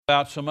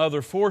about some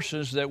other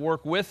forces that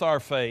work with our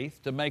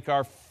faith to make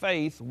our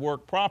faith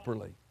work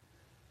properly.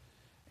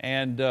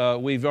 And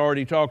we've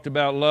already talked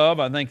about love.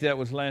 I think that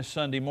was last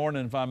Sunday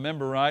morning, if I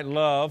remember right.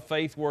 Love,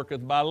 faith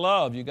worketh by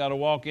love. You got to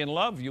walk in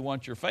love if you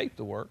want your faith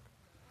to work.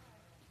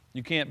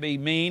 You can't be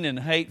mean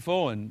and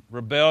hateful and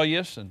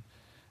rebellious and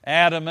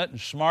adamant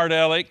and smart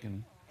aleck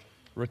and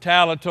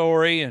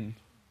retaliatory and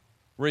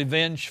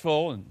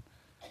revengeful and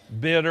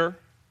bitter.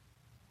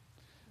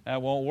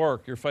 That won't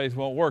work. Your faith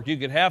won't work. You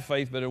could have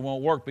faith, but it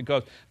won't work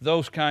because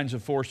those kinds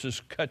of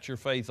forces cut your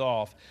faith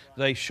off.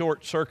 They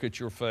short-circuit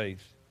your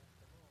faith.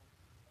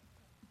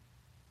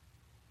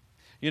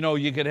 You know,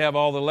 you could have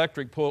all the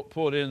electric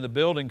put in the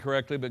building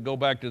correctly, but go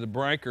back to the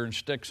breaker and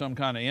stick some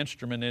kind of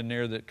instrument in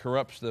there that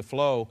corrupts the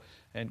flow.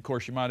 And, of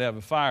course, you might have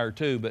a fire,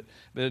 too. But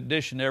in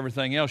addition to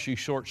everything else, you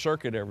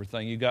short-circuit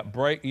everything. You got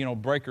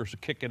breakers to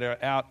kick it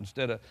out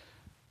instead of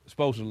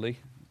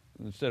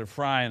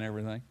frying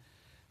everything.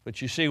 But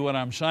you see what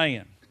I'm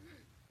saying.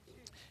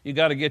 You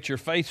got to get your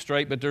faith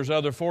straight, but there's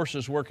other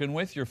forces working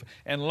with your faith.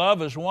 And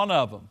love is one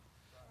of them.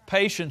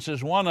 Patience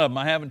is one of them.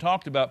 I haven't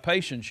talked about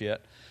patience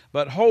yet.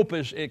 But hope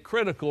is a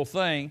critical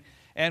thing.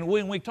 And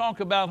when we talk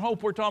about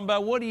hope, we're talking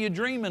about what are you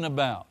dreaming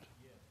about?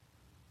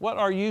 What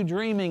are you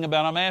dreaming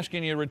about? I'm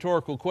asking you a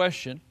rhetorical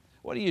question.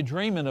 What are you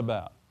dreaming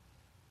about?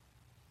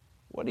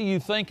 What are you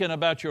thinking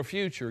about your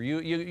future? Do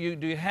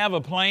you have a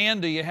plan?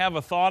 Do you have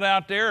a thought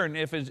out there? And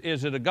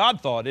is it a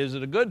God thought? Is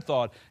it a good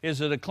thought? Is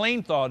it a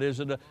clean thought? Is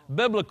it a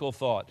biblical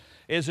thought?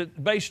 Is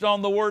it based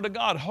on the Word of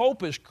God?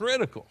 Hope is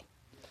critical.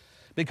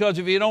 Because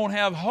if you don't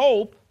have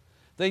hope,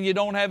 then you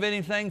don't have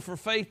anything for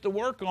faith to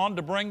work on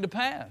to bring to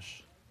pass.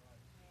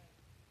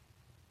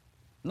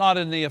 Not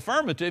in the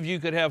affirmative. You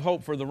could have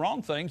hope for the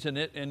wrong things,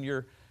 and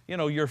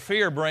your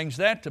fear brings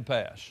that to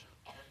pass.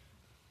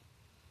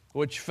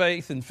 Which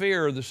faith and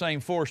fear are the same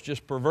force,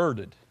 just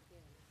perverted.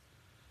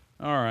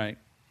 All right.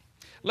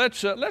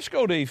 Let's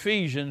go to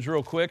Ephesians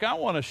real quick. I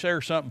want to share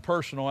something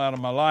personal out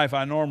of my life.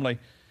 I normally,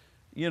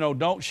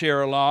 don't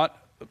share a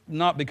lot,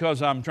 not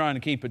because I'm trying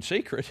to keep it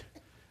secret,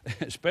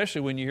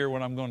 especially when you hear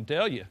what I'm going to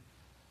tell you.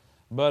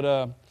 But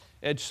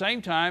at the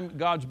same time,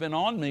 God's been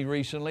on me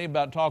recently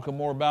about talking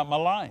more about my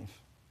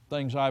life,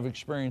 things I've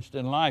experienced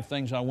in life,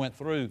 things I went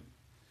through.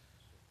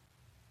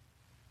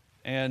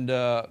 And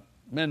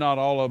not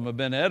all of them have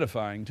been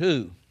edifying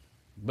too.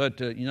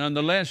 But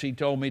nonetheless, He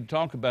told me to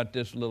talk about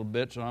this a little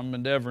bit, so I'm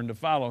endeavoring to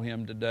follow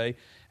Him today.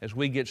 As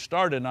we get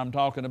started, I'm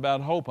talking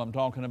about hope. I'm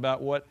talking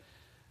about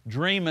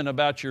dreaming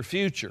about your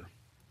future.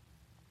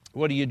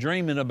 What are you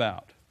dreaming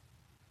about?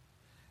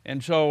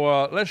 And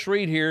so let's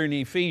read here in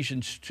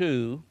Ephesians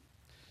 2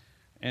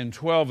 and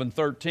 12 and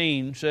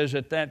 13. Says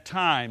at that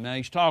time, now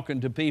he's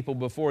talking to people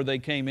before they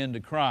came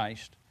into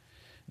Christ,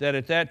 that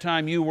at that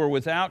time you were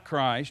without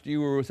Christ, you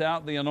were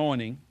without the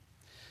anointing,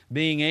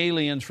 being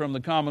aliens from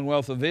the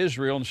commonwealth of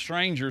Israel and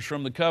strangers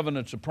from the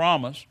covenants of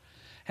promise,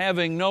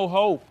 having no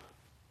hope.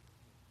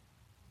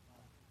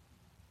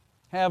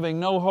 Having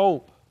no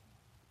hope.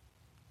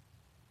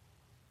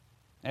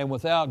 And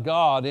without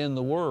God in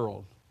the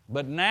world.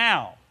 But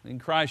now, in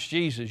Christ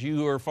Jesus, you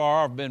who are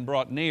far off have been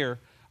brought near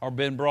or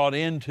been brought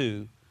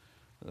into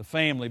the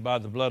family by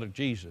the blood of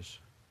Jesus.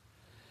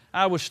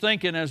 I was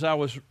thinking as I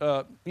was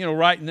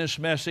writing this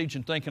message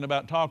and thinking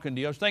about talking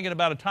to you, I was thinking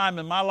about a time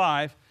in my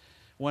life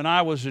when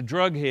I was a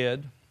drug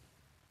head.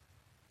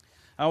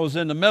 I was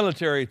in the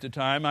military at the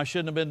time. I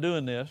shouldn't have been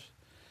doing this,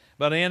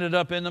 but I ended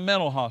up in the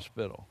mental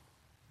hospital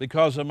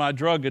because of my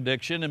drug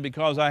addiction and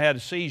because I had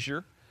a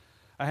seizure.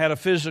 I had a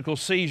physical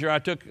seizure. I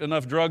took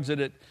enough drugs that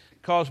it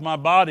caused my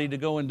body to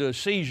go into a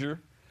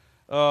seizure.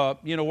 While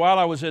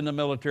I was in the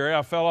military,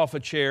 I fell off a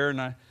chair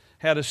and I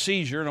had a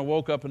seizure, and I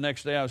woke up the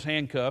next day. I was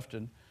handcuffed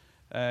and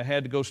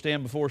had to go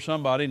stand before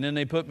somebody, and then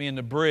they put me in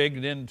the brig,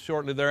 and then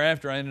shortly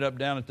thereafter I ended up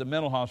down at the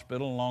mental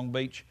hospital in Long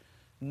Beach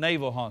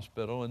Naval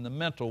Hospital in the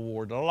mental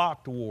ward, the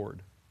locked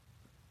ward.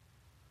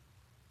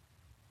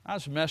 I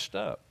was messed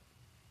up.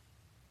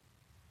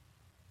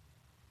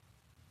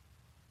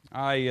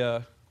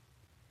 I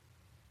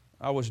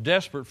was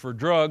desperate for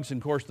drugs, and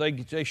of course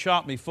they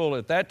shot me full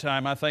at that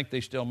time. I think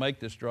they still make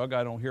this drug.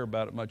 I don't hear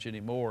about it much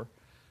anymore.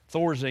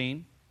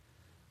 Thorazine,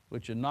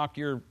 which would knock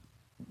your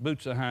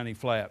boots a hiney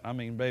flat. I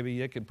mean,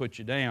 baby, it could put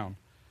you down.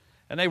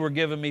 And they were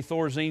giving me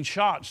Thorazine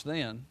shots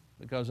then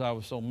because I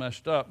was so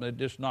messed up. They'd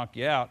just knock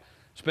you out.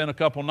 Spent a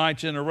couple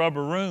nights in a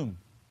rubber room.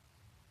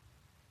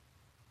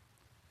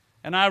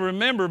 And I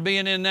remember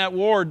being in that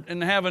ward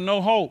and having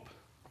no hope.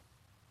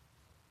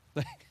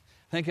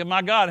 Thinking,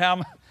 my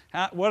God,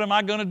 what am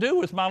I going to do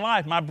with my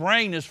life? My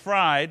brain is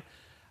fried.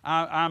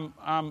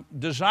 I'm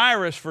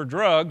desirous for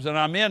drugs, and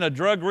I'm in a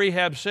drug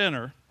rehab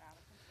center,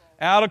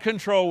 out of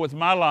control with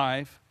my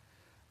life.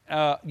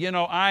 I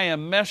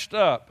am messed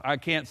up. I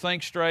can't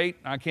think straight.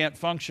 I can't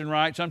function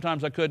right.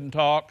 Sometimes I couldn't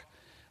talk.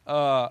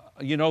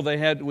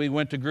 We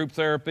went to group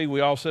therapy. We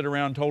all sit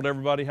around and told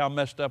everybody how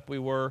messed up we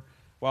were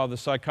while the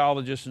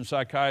psychologists and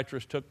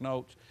psychiatrists took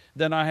notes.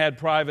 Then I had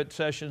private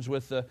sessions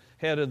with the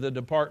head of the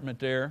department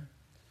there.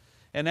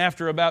 And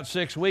after about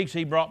 6 weeks,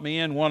 he brought me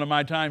in one of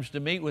my times to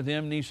meet with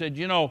him, and he said,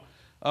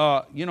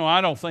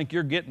 I don't think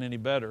you're getting any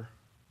better.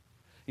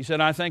 He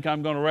said, I think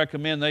I'm going to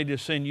recommend they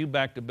just send you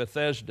back to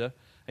Bethesda,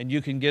 and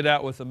you can get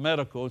out with the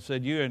medical. He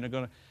said,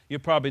 you'll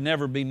probably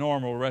never be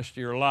normal the rest of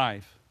your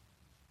life.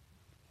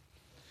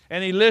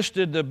 And he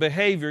listed the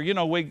behavior.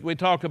 We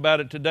talk about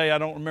it today. I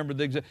don't remember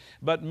the exact,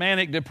 but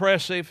manic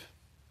depressive,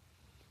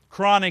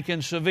 chronic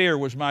and severe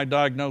was my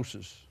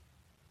diagnosis.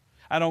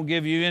 I don't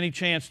give you any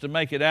chance to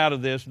make it out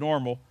of this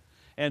normal.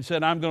 And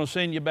said, I'm going to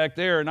send you back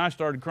there. And I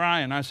started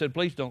crying. I said,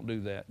 please don't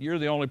do that. You're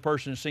the only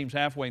person that seems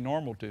halfway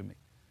normal to me.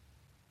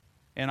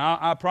 And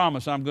I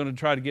promise I'm going to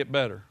try to get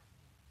better.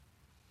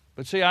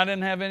 But see, I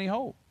didn't have any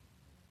hope.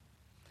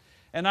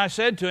 And I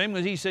said to him,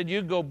 because he said,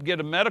 you go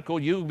get a medical,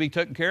 you'll be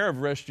taken care of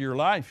the rest of your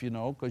life,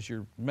 because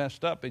you're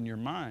messed up in your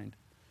mind,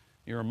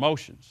 your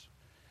emotions.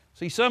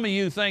 See, some of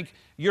you think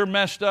you're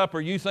messed up,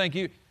 or you think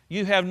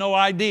you have no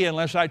idea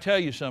unless I tell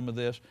you some of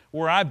this,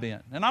 where I've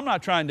been. And I'm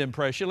not trying to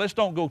impress you. Let's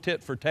don't go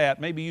tit for tat.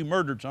 Maybe you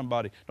murdered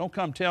somebody. Don't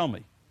come tell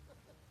me.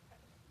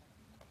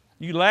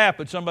 You laugh,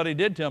 but somebody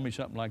did tell me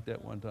something like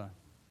that one time.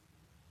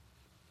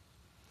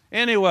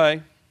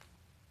 Anyway,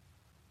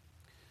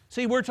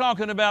 see, we're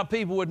talking about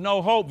people with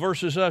no hope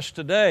versus us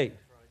today.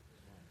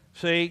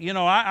 See,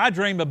 I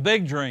dream a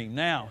big dream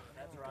now.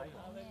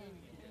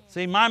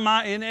 See, my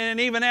mind, and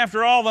even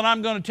after all that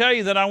I'm going to tell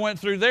you that I went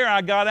through there,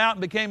 I got out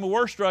and became a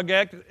worse drug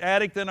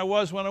addict than I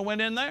was when I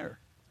went in there,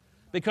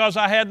 because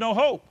I had no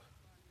hope.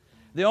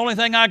 The only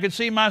thing I could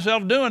see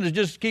myself doing is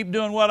just keep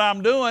doing what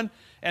I'm doing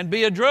and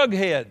be a drug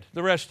head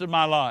the rest of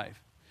my life.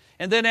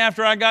 And then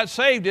after I got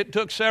saved, it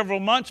took several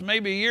months,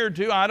 maybe a year or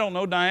two. I don't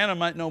know. Diana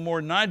might know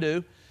more than I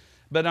do.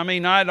 But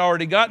I'd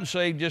already gotten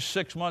saved just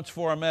 6 months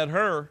before I met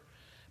her.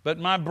 But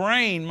my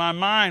brain, my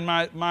mind,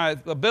 my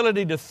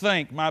ability to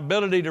think, my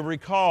ability to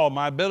recall,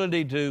 my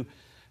ability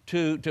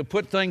to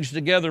put things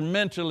together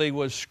mentally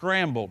was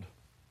scrambled.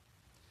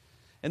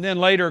 And then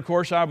later, of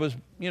course,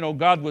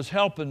 God was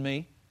helping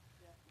me.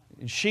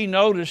 And she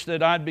noticed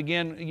that I'd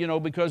begin,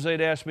 because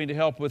they'd asked me to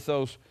help with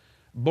those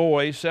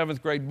boys,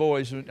 7th grade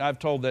boys. I've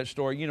told that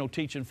story,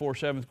 teaching 4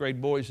 7th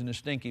grade boys in the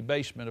stinky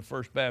basement of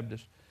First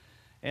Baptist.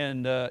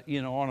 And,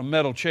 on a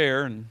metal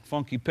chair and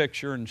funky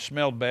picture, and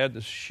smelled bad,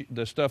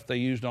 the stuff they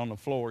used on the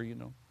floor,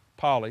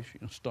 polish,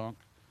 stunk.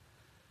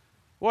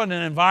 Wasn't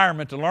an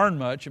environment to learn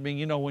much.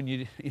 When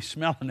you're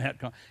smelling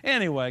that.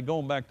 Anyway,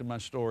 going back to my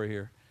story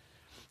here.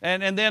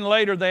 And then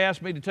later they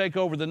asked me to take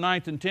over the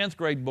 9th and 10th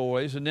grade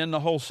boys, and then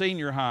the whole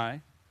senior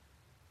high.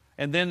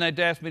 And then they'd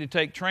asked me to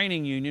take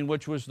training union,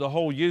 which was the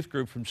whole youth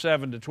group from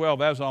 7 to 12.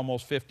 That was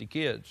almost 50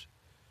 kids.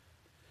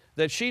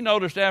 That she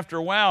noticed after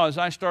a while, as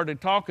I started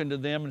talking to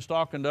them and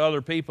talking to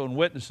other people and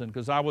witnessing,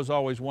 because I was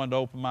always one to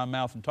open my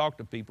mouth and talk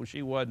to people.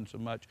 She wasn't so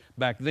much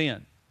back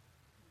then.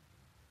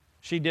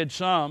 She did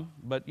some,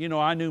 but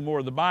I knew more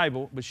of the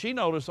Bible. But she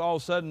noticed all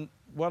of a sudden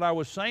what I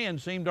was saying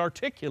seemed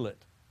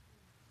articulate.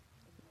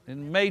 It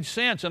made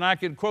sense, and I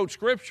could quote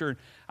Scripture.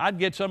 I'd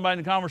get somebody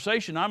in a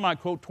conversation, I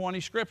might quote 20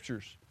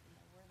 Scriptures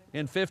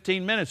in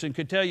 15 minutes and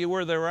could tell you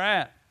where they were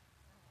at.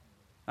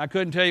 I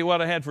couldn't tell you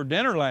what I had for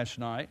dinner last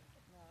night.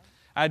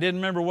 I didn't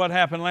remember what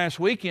happened last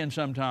weekend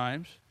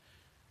sometimes.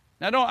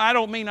 Now, I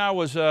don't mean I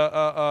was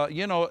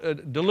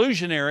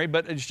delusionary,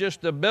 but it's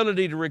just the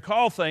ability to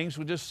recall things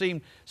would just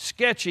seem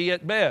sketchy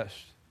at best.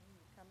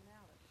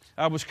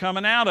 I was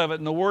coming out of it,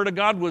 and the Word of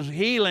God was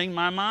healing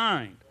my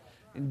mind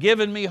and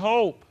giving me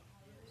hope.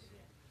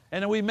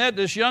 And then we met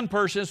this young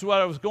person. This is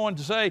what I was going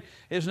to say.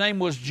 His name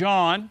was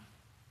John.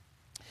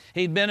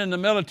 He'd been in the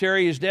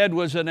military. His dad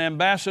was an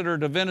ambassador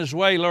to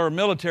Venezuela, or a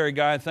military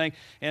guy, I think,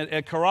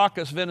 at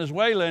Caracas,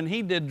 Venezuela, and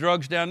he did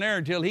drugs down there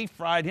until he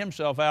fried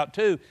himself out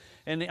too.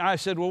 And I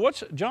said, well,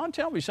 John,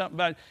 tell me something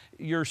about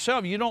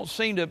yourself. You don't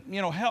seem to,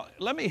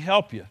 let me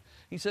help you.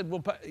 He said,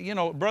 well,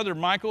 Brother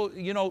Michael,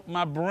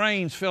 my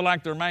brains feel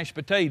like they're mashed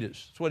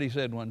potatoes. That's what he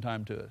said one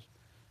time to us.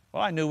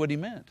 Well, I knew what he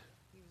meant.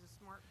 He was a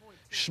smart boy,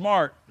 too.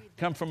 Smart,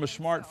 come from a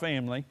smart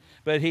family,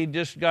 but he'd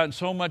just gotten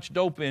so much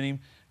dope in him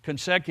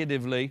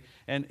consecutively.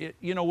 And,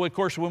 of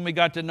course, when we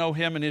got to know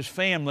him and his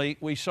family,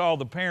 we saw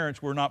the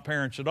parents were not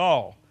parents at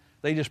all.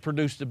 They just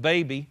produced a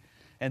baby.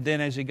 And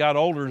then as he got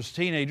older as a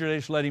teenager, they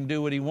just let him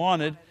do what he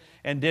wanted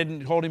and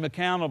didn't hold him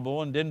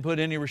accountable and didn't put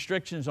any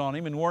restrictions on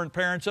him and weren't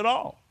parents at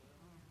all.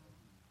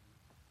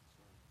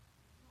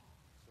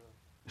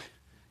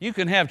 You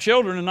can have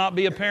children and not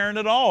be a parent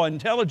at all,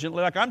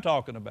 intelligently, like I'm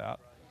talking about.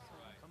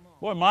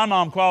 Boy, my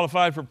mom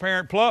qualified for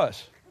Parent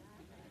Plus.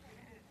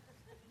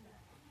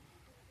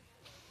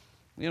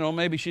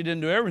 Maybe she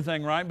didn't do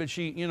everything right, but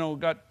she,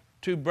 got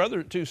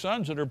two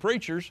sons that are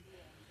preachers,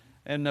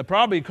 and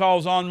probably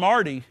calls on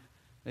Marty.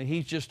 And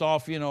he's just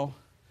off,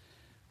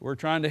 we're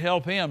trying to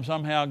help him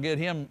somehow get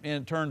him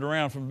turned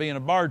around from being a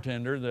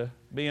bartender to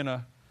being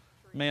a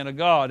man of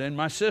God. And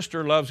my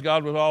sister loves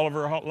God with all of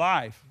her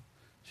life.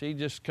 She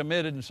just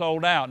committed and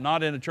sold out,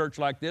 not in a church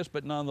like this,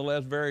 but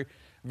nonetheless very,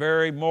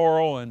 very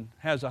moral and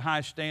has a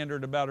high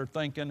standard about her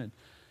thinking. And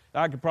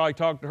I could probably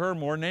talk to her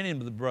more than any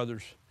of the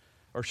brothers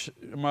or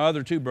my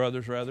other two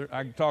brothers, rather.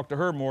 I can talk to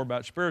her more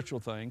about spiritual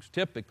things,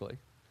 typically,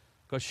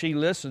 because she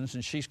listens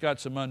and she's got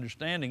some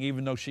understanding,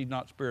 even though she's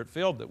not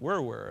Spirit-filled that we're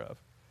aware of.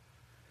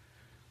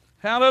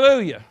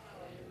 Hallelujah.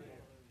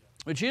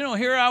 But you know,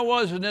 here I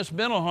was in this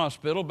mental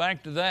hospital,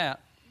 back to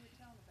that.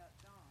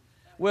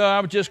 Well,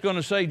 I was just going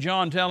to say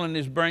John telling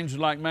his brains was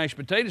like mashed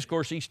potatoes. Of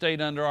course, he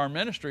stayed under our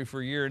ministry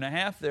for a year and a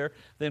half there.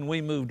 Then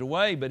we moved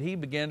away, but he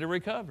began to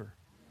recover.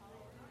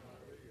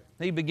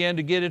 He began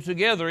to get it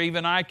together.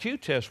 Even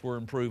IQ tests were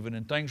improving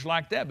and things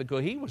like that,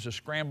 because he was a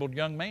scrambled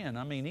young man.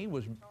 I mean, he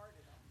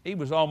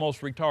was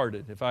almost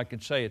retarded, if I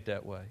could say it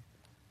that way,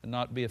 and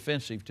not be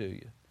offensive to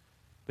you.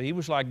 But he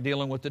was like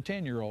dealing with the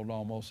 10-year-old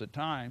almost at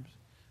times.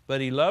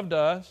 But he loved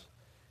us,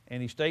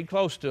 and he stayed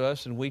close to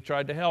us, and we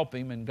tried to help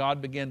him, and God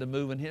began to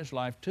move in his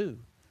life too.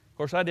 Of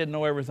course, I didn't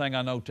know everything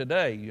I know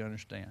today, you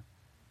understand.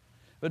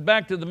 But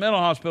back to the mental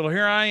hospital,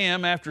 here I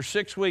am after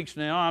 6 weeks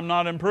now. I'm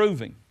not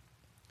improving.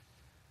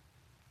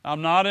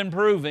 I'm not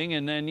improving,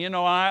 and then, you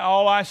know,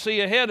 all I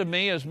see ahead of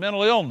me is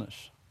mental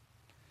illness.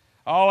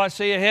 All I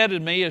see ahead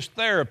of me is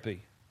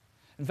therapy.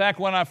 In fact,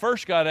 when I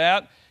first got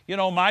out, you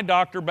know, my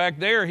doctor back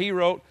there, he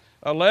wrote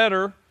a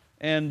letter,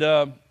 and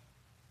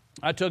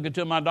I took it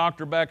to my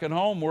doctor back at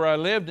home where I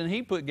lived, and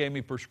he gave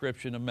me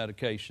prescription of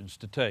medications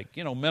to take,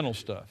 you know, mental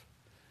stuff.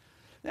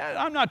 Now,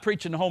 I'm not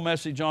preaching the whole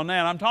message on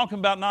that. I'm talking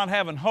about not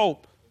having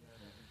hope.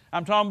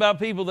 I'm talking about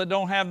people that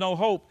don't have no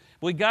hope.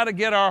 We got to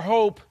get our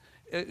hope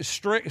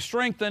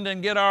strengthened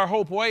and get our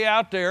hope way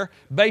out there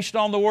based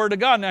on the Word of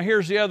God. Now,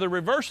 here's the other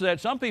reverse of that.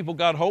 Some people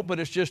got hope, but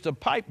it's just a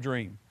pipe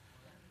dream.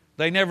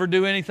 They never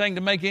do anything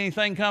to make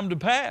anything come to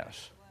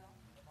pass.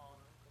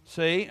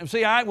 See,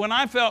 when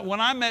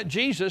I met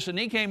Jesus and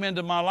He came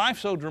into my life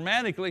so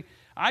dramatically,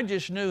 I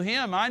just knew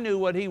Him. I knew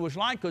what He was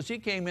like because He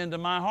came into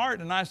my heart.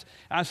 And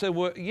I said,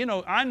 well, you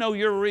know, I know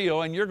you're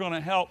real and you're going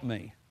to help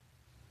me.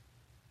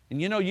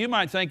 And you know, you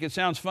might think it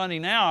sounds funny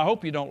now. I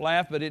hope you don't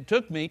laugh, but it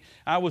took me.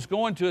 I was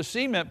going to a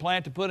cement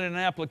plant to put in an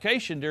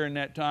application during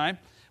that time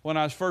when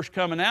I was first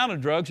coming out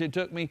of drugs. It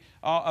took me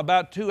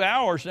about 2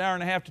 hours, an hour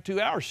and a half to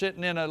 2 hours,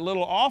 sitting in a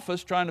little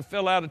office trying to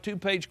fill out a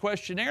 2-page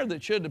questionnaire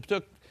that should have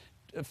took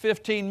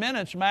 15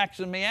 minutes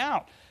maxing me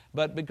out.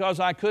 But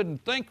because I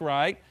couldn't think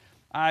right,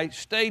 I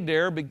stayed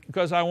there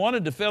because I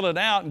wanted to fill it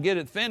out and get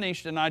it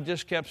finished, and I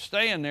just kept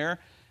staying there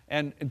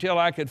until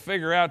I could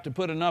figure out to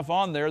put enough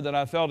on there that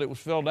I felt it was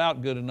filled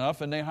out good enough,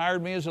 and they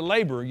hired me as a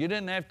laborer. You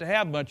didn't have to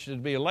have much to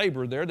be a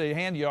laborer there. They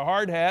hand you a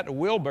hard hat, a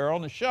wheelbarrow,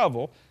 and a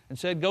shovel and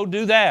said, go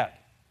do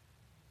that.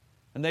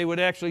 And they would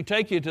actually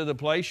take you to the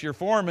place, your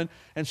foreman,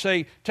 and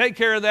say, take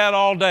care of that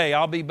all day.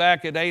 I'll be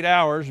back at 8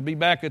 hours, be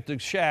back at the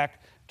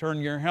shack, turn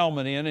your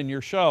helmet in and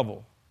your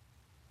shovel.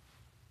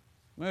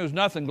 There was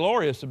nothing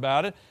glorious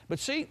about it. But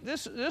see,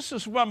 this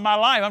is what my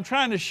life. I'm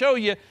trying to show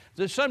you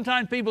that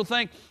sometimes people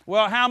think,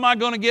 well, how am I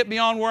going to get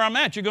beyond where I'm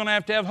at? You're going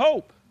to have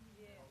hope.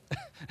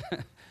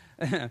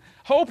 Yeah.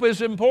 Hope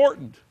is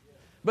important.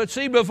 But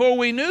see, before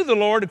we knew the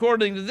Lord,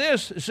 according to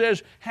this, it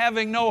says,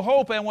 having no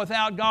hope and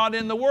without God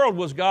in the world.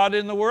 Was God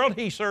in the world?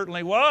 He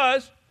certainly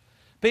was.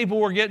 People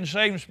were getting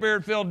saved and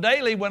Spirit-filled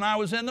daily when I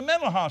was in the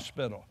mental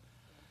hospital.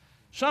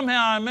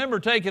 Somehow I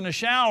remember taking a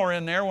shower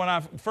in there when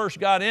I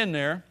first got in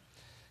there.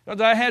 Because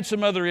I had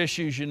some other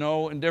issues, you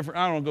know, and different.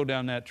 I don't want to go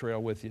down that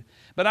trail with you.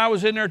 But I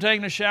was in there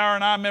taking a shower,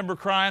 and I remember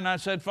crying. I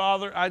said,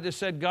 Father, I just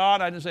said,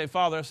 God. I didn't say,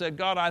 Father. I said,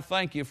 God, I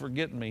thank you for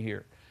getting me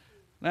here.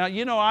 Now,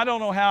 you know, I don't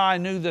know how I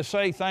knew to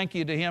say thank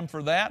you to Him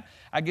for that.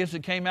 I guess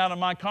it came out of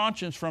my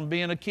conscience from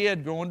being a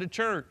kid going to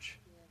church.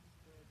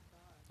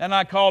 And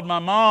I called my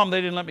mom. They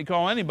didn't let me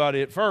call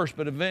anybody at first,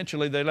 but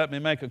eventually they let me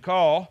make a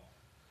call.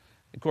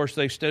 Of course,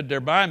 they stood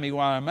there by me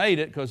while I made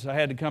it because I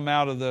had to come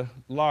out of the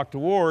locked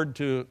ward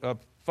to a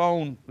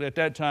phone, at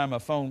that time a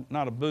phone,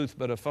 not a booth,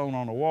 but a phone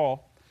on a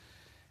wall.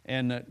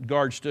 And the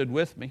guard stood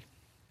with me.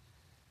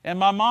 And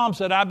my mom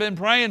said, I've been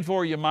praying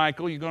for you,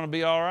 Michael. You're going to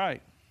be all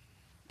right.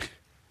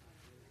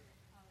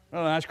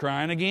 Well, I was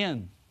crying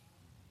again.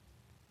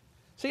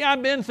 See,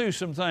 I've been through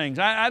some things.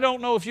 I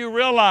don't know if you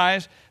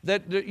realize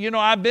that, you know,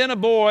 I've been a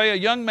boy, a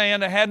young man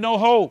that had no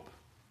hope.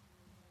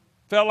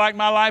 Felt like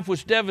my life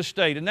was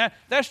devastated. And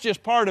that's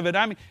just part of it.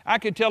 I mean, I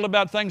could tell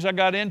about things I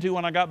got into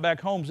when I got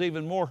back home is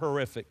even more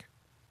horrific.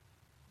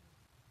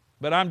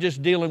 But I'm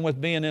just dealing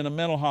with being in a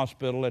mental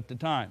hospital at the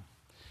time.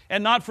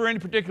 And not for any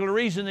particular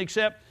reason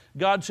except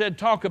God said,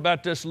 talk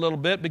about this a little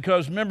bit,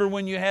 because remember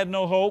when you had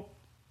no hope?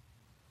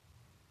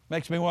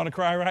 Makes me want to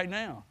cry right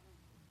now.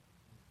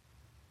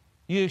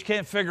 You just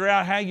can't figure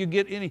out how you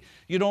get any,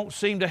 you don't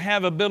seem to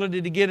have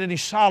ability to get any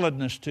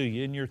solidness to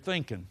you in your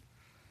thinking.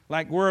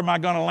 Like, where am I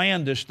going to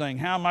land this thing?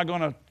 How am I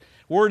going to,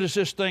 where does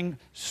this thing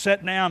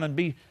set down and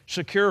be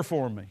secure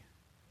for me?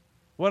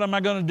 What am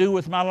I going to do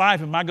with my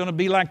life? Am I going to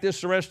be like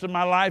this the rest of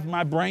my life?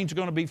 My brain's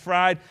going to be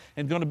fried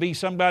and going to be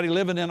somebody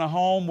living in a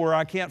home where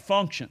I can't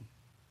function.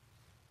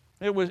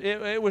 It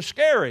was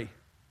scary.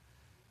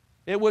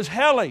 It was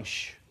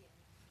hellish.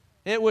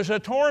 It was a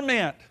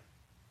torment.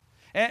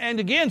 And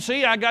again,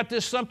 see, I got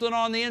this something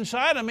on the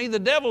inside of me, the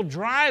devil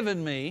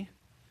driving me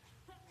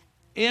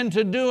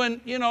into doing,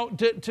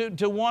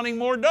 to wanting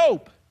more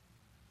dope.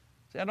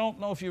 See, I don't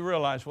know if you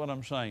realize what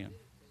I'm saying.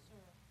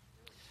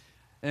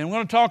 And we're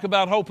going to talk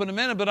about hope in a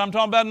minute, but I'm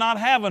talking about not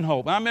having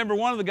hope. I remember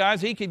one of the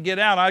guys, he could get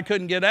out. I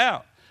couldn't get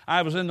out.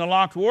 I was in the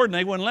locked ward, and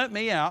they wouldn't let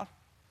me out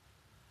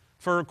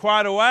for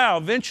quite a while.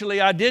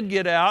 Eventually, I did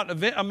get out.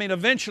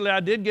 Eventually,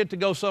 I did get to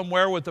go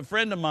somewhere with a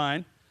friend of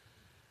mine.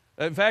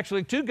 In fact,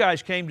 actually, two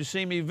guys came to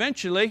see me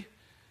eventually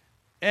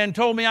and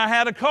told me I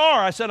had a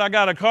car. I said, I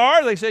got a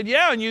car? They said,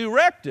 yeah, and you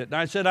wrecked it. And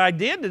I said, I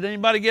did. Did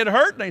anybody get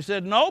hurt? And they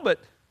said, no, but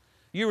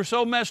you were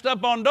so messed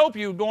up on dope,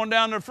 you were going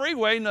down the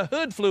freeway, and the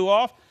hood flew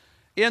off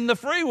in the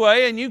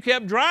freeway, and you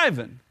kept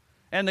driving.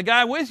 And the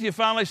guy with you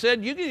finally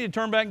said, you need to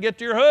turn back and get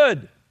to your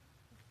hood.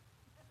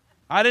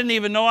 I didn't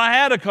even know I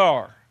had a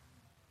car.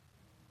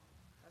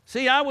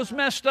 See, I was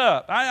messed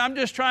up. I'm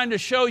just trying to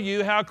show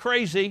you how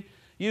crazy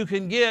you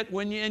can get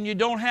when you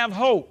don't have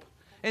hope.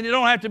 And you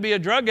don't have to be a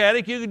drug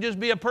addict. You can just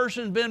be a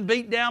person who's been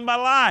beat down by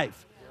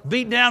life,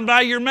 beat down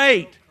by your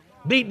mate,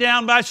 beat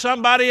down by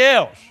somebody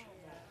else,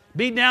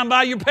 beat down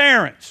by your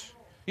parents.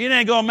 You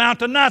ain't going to amount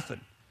to nothing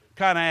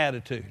kind of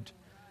attitude.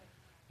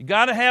 You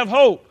got to have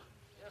hope.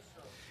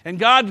 And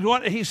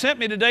God, He sent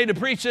me today to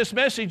preach this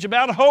message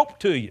about hope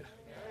to you,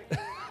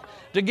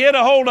 to get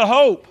a hold of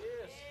hope.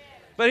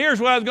 But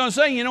here's what I was going to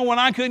say. When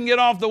I couldn't get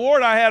off the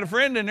ward, I had a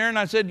friend in there, and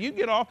I said, you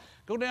get off.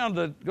 Go down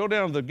to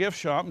the gift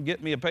shop and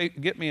get me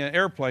an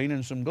airplane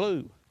and some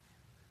glue.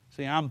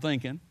 See, I'm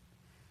thinking.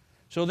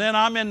 So then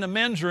I'm in the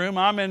men's room.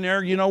 I'm in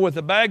there, with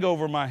a bag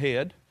over my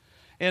head,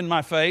 in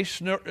my face,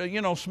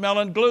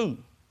 smelling glue.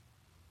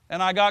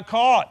 And I got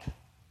caught.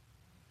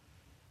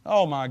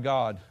 Oh, my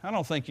God. I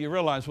don't think you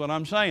realize what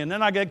I'm saying.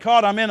 Then I get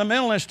caught. I'm in a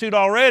mental institute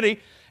already,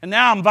 and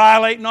now I'm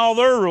violating all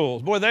their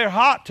rules. Boy, they're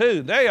hot,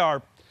 too. They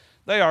are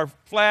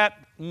flat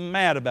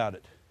mad about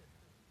it.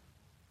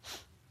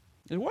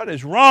 What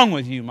is wrong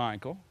with you,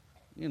 Michael?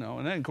 And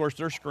then, of course,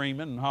 they're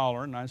screaming and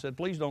hollering. And I said,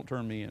 please don't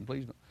turn me in.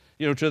 Please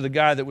don't. To the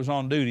guy that was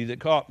on duty that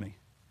caught me.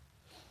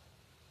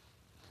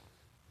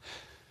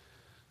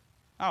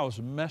 I was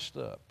messed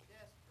up.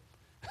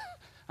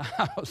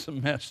 I was a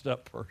messed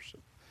up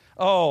person.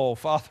 Oh,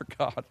 Father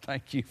God,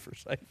 thank you for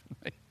saving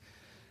me.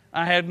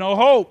 I had no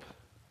hope.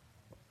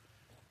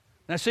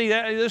 Now, see,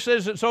 this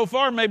isn't so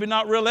far maybe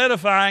not real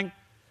edifying,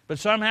 but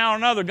somehow or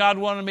another, God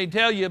wanted me to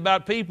tell you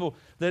about people,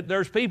 that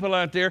there's people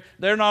out there,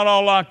 they're not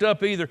all locked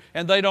up either,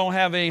 and they don't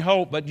have any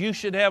hope. But you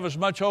should have as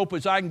much hope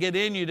as I can get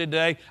in you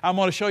today. I'm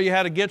going to show you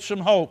how to get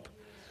some hope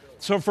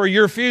for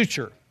your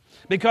future.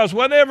 Because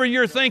whatever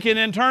you're thinking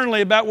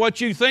internally about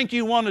what you think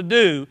you want to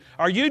do,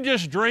 are you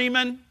just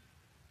dreaming?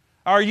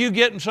 Are you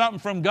getting something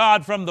from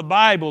God, from the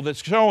Bible,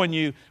 that's showing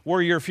you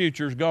where your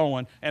future's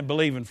going and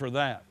believing for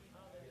that?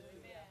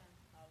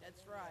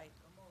 That's right.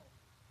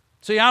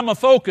 See, I'm a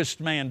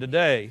focused man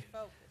today.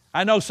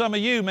 I know some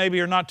of you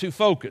maybe are not too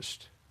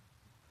focused.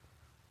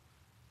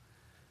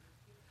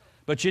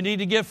 But you need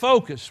to get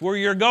focused where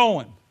you're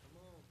going.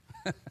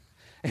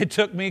 It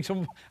took me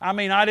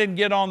I didn't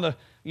get on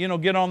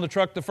the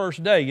truck the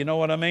first day. You know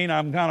what I mean?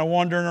 I'm kind of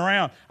wandering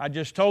around. I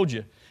just told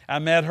you. I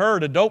met her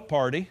at a dope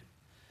party.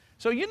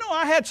 So,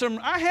 I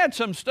had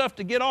some stuff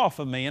to get off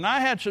of me, and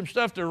I had some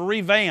stuff to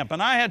revamp,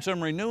 and I had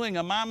some renewing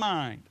of my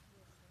mind.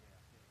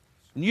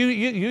 And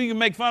you can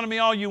make fun of me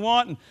all you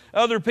want, and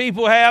other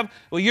people have.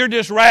 Well, you're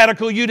just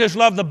radical. You just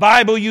love the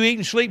Bible. You eat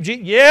and sleep.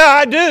 Yeah,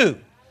 I do.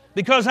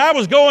 Because I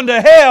was going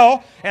to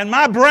hell, and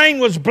my brain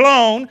was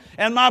blown,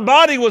 and my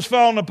body was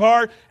falling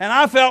apart, and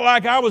I felt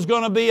like I was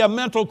going to be a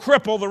mental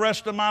cripple the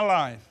rest of my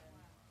life.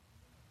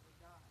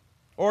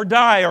 Or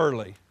die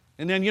early.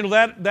 And then,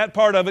 that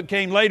part of it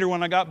came later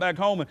when I got back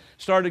home and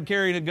started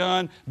carrying a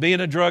gun, being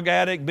a drug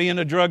addict, being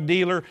a drug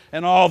dealer,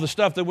 and all the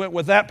stuff that went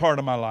with that part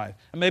of my life.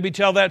 And maybe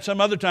tell that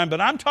some other time. But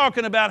I'm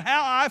talking about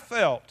how I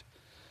felt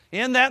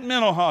in that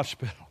mental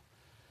hospital.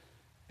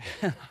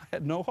 I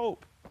had no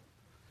hope.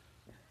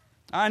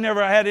 I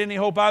never had any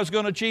hope I was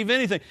going to achieve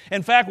anything.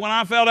 In fact, when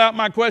I filled out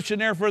my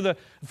questionnaire for the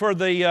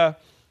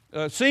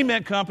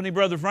cement company,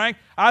 Brother Frank,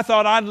 I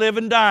thought I'd live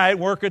and die and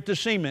work at the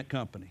cement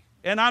company.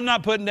 And I'm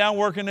not putting down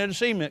working at a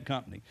cement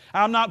company.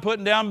 I'm not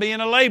putting down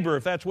being a laborer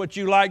if that's what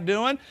you like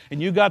doing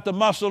and you got the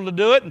muscle to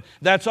do it and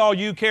that's all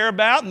you care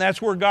about and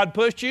that's where God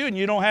pushed you and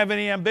you don't have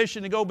any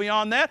ambition to go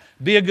beyond that.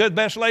 Be a good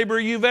best laborer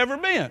you've ever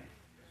been.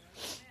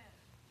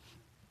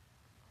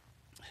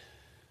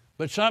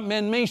 But something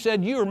in me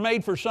said you were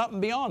made for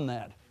something beyond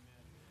that.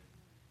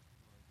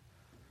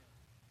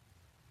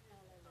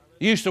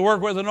 I used to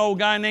work with an old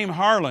guy named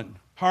Harlan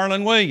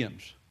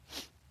Williams,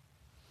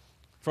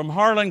 from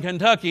Harlan,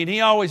 Kentucky, and he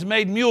always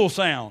made mule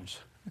sounds.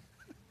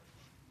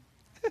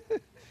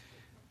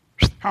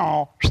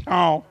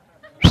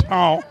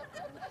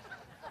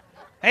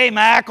 Hey,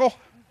 Michael.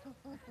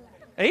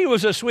 He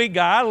was a sweet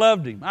guy. I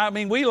loved him.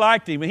 We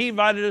liked him. He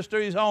invited us to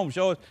his home,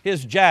 show us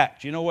his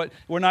jacks. You know what?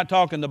 We're not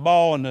talking the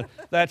ball and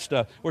that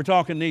stuff. We're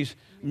talking these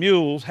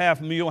mules, half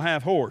mule,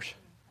 half horse.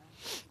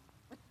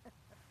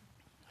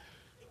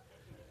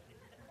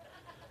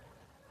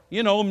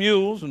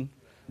 Mules and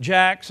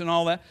jacks and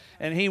all that.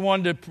 And he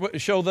wanted to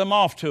show them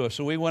off to us.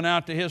 So we went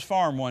out to his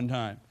farm one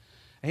time.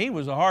 He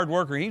was a hard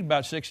worker. He's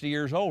about 60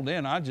 years old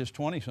then. I was just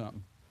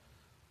 20-something.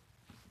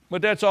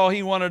 But that's all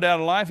he wanted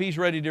out of life. He's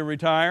ready to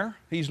retire.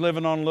 He's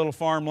living on a little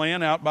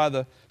farmland out by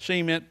the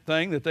cement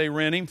thing that they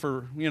rent him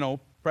for,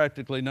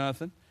 practically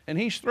nothing. And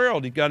he's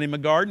thrilled. He's got him a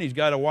garden. He's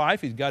got a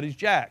wife. He's got his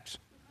jacks.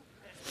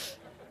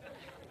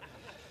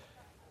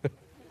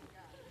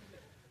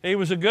 He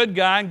was a good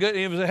guy, and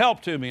he was a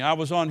help to me. I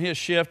was on his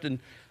shift, and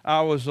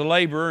I was a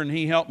laborer, and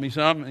he helped me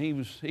some. And he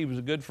was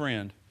a good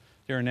friend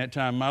during that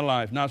time in my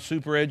life. Not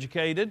super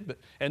educated,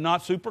 and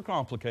not super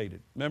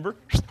complicated. Remember?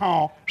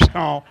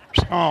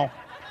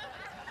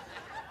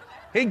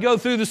 He'd go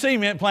through the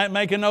cement plant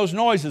making those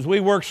noises. We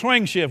worked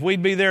swing shift.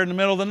 We'd be there in the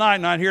middle of the night,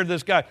 and I'd hear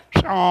this guy,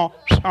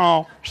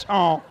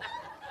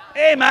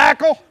 Hey,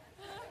 Michael,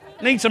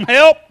 need some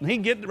help? And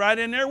he'd get right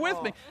in there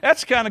with me.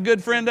 That's the kind of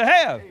good friend to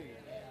have.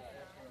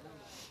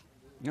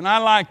 And I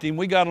liked him.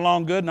 We got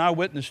along good, and I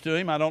witnessed to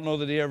him. I don't know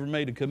that he ever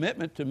made a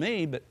commitment to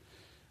me, but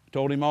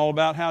told him all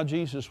about how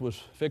Jesus was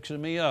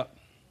fixing me up.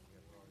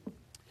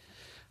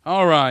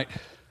 All right.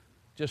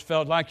 Just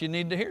felt like you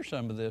need to hear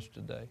some of this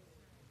today.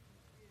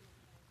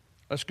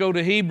 Let's go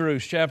to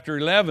Hebrews chapter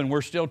 11.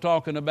 We're still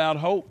talking about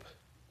hope.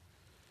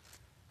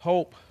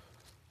 Hope.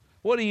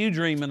 What are you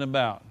dreaming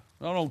about?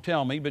 Well, don't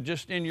tell me, but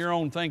just in your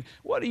own thing.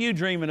 What are you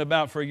dreaming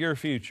about for your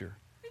future?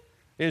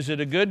 Is it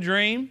a good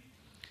dream?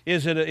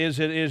 Is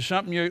it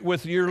something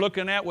you're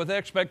looking at with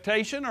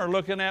expectation or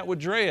looking at with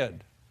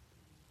dread?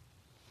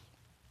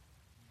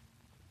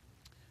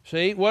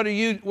 See, what are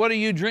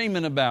you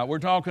dreaming about? We're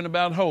talking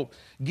about hope.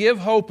 Give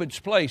hope its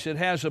place. It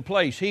has a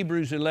place.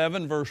 Hebrews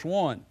 11, verse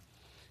 1.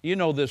 You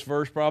know this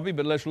verse probably,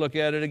 but let's look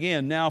at it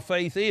again. Now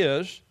faith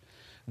is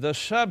the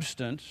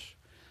substance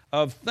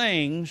of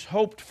things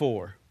hoped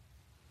for,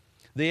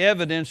 the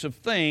evidence of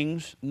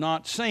things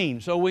not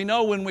seen. So we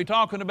know when we're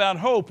talking about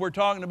hope, we're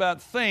talking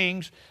about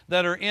things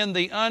that are in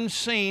the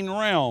unseen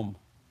realm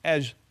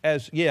as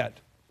yet.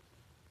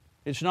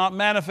 It's not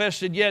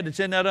manifested yet, it's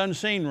in that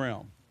unseen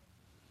realm.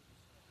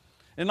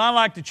 And I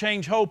like to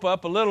change hope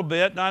up a little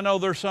bit, and I know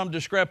there's some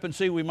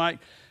discrepancy. We might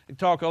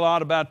talk a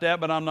lot about that,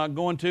 but I'm not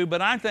going to.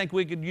 But I think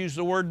we could use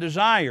the word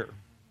desire.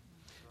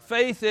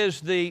 Faith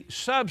is the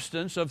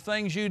substance of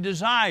things you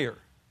desire.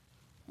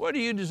 What do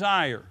you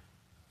desire?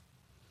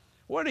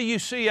 What do you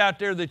see out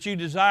there that you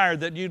desire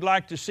that you'd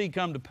like to see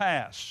come to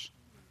pass?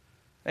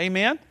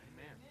 Amen? Amen.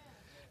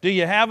 Do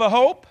you have a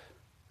hope?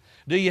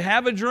 Do you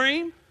have a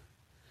dream?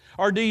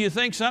 Or do you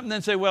think something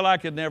and say, well, I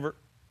could never?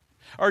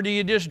 Or do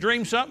you just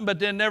dream something but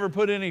then never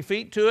put any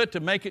feet to it to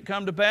make it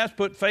come to pass?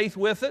 Put faith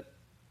with it?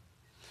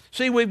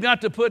 See, we've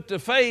got to put the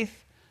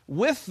faith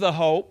with the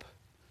hope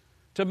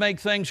to make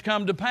things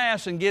come to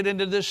pass and get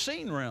into this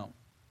seen realm.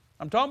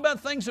 I'm talking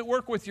about things that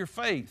work with your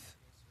faith.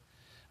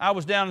 I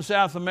was down in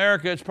South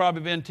America. It's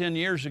probably been 10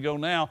 years ago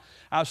now.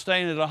 I was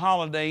staying at a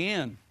Holiday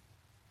Inn,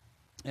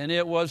 and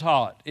it was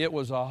hot. It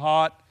was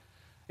hot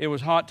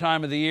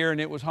time of the year, and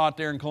it was hot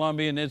there in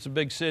Colombia, and it's a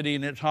big city,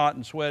 and it's hot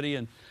and sweaty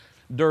and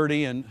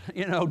dirty and,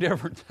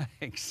 different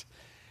things.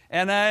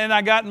 And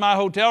I got in my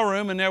hotel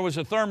room, and there was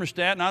a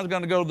thermostat, and I was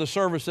going to go to the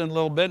service in a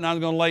little bit, and I was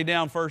going to lay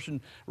down first and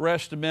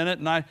rest a minute.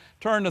 And I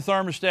turned the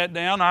thermostat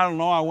down. I don't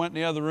know. I went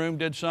in the other room,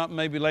 did something,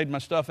 maybe laid my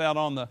stuff out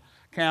on the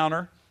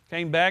counter,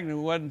 came back, and there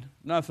wasn't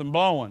nothing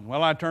blowing.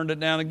 Well, I turned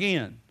it down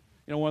again.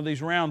 One of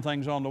these round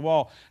things on the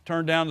wall.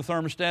 Turned down the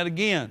thermostat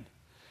again.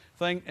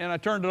 And I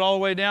turned it all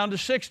the way down to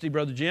 60,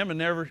 Brother Jim, and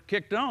never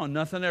kicked on.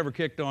 Nothing ever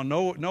kicked on.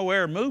 No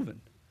air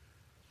moving.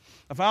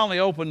 I finally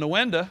opened the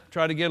window,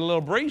 tried to get a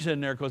little breeze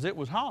in there because it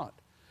was hot.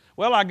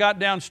 Well, I got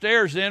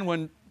downstairs then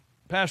when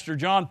Pastor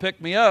John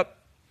picked me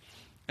up,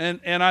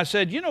 and I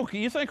said,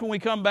 you think when we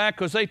come back,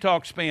 because they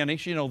talk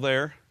Spanish,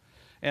 there,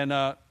 and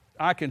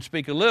I can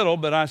speak a little,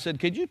 but I said,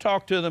 could you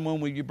talk to them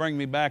when you bring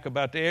me back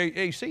about the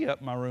AC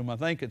up in my room? I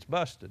think it's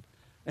busted.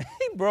 And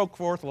he broke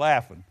forth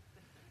laughing.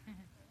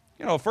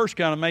 First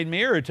kind of made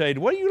me irritated.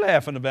 What are you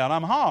laughing about?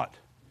 I'm hot.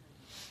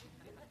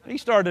 He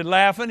started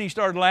laughing.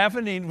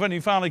 When he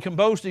finally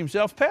composed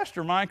himself,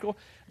 Pastor Michael,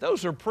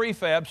 those are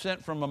prefab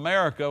sent from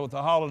America with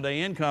the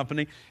Holiday Inn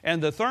Company,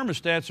 and the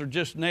thermostats are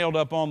just nailed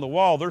up on the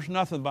wall. There's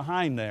nothing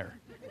behind there.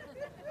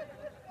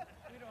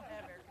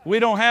 We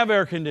don't have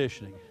air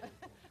conditioning.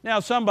 Now,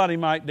 somebody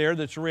might there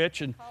that's rich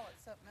and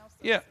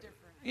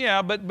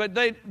yeah, but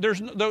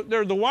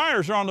the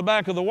wires are on the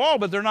back of the wall,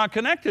 but they're not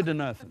connected to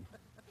nothing.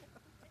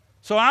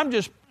 So I've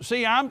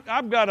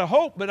got a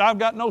hope, but I've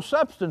got no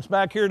substance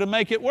back here to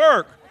make it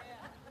work.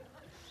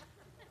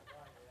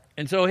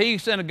 And so he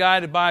sent a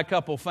guy to buy a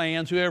couple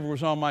fans. Whoever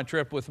was on my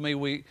trip with me,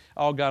 we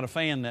all got a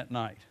fan that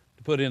night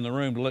to put in the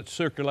room to let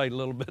circulate a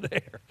little bit of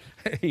air.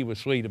 He was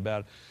sweet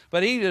about it.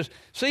 But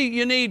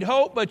you need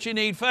hope, but you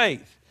need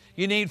faith.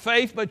 You need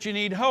faith, but you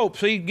need hope.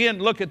 So again,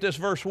 look at this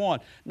verse 1.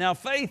 Now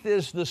faith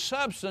is the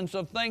substance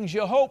of things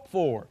you hope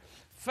for.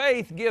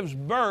 Faith gives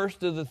birth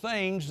to the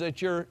things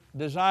that you're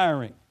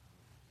desiring.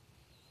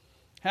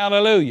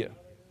 Hallelujah.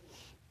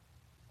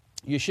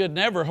 You should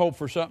never hope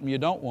for something you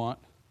don't want.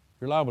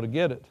 You're liable to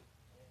get it.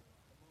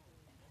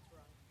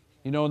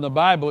 You know, in the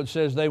Bible it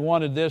says they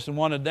wanted this and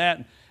wanted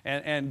that,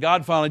 and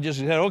God finally just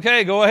said,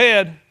 okay, go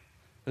ahead.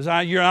 Because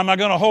I'm not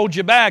going to hold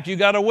you back. You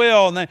got a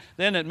will. And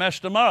then it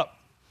messed them up.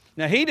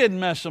 Now, He didn't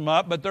mess them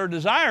up, but their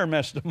desire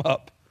messed them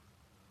up.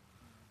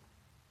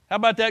 How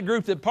about that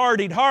group that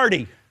partied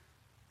hardy?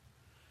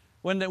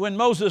 When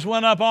Moses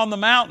went up on the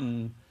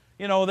mountain,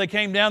 you know, they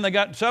came down, they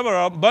got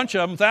a bunch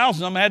of them,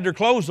 thousands of them had their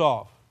clothes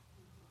off.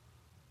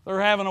 They're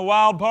having a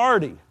wild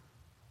party.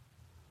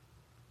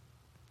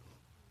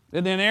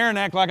 And then Aaron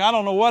acted like, I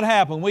don't know what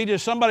happened.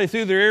 Somebody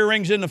threw their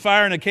earrings in the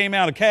fire and it came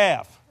out a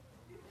calf.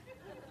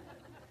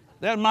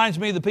 That reminds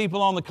me of the people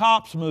on the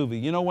Cops movie.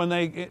 You know, when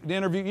they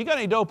interview, you got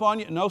any dope on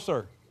you? No,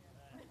 sir.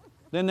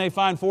 Then they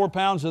find 4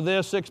 pounds of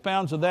this, 6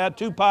 pounds of that,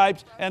 2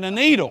 pipes, and a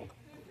needle.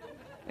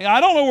 I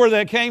don't know where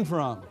that came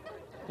from.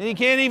 And he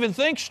can't even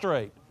think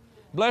straight.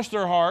 Bless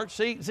their hearts.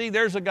 See,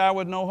 there's a guy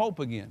with no hope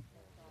again.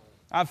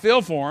 I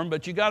feel for him,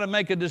 but you got to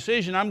make a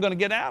decision. I'm going to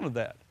get out of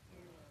that.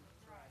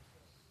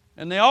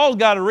 And they all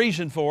got a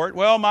reason for it.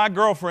 Well, my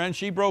girlfriend,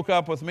 she broke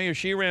up with me, or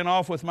she ran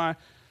off with my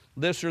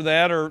this or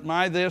that, or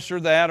my this or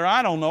that, or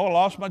I don't know, I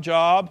lost my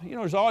job. You know,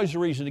 there's always a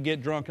reason to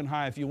get drunk and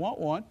high if you want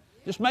one.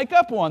 Just make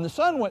up one. The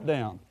sun went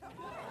down.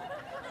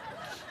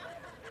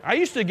 I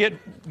used to get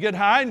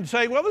high and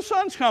say, well, the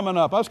sun's coming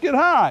up. Let's get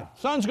high.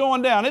 Sun's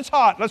going down. It's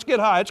hot. Let's get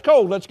high. It's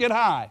cold. Let's get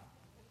high.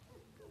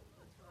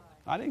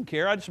 I didn't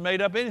care. I just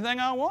made up anything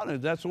I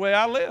wanted. That's the way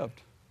I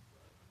lived.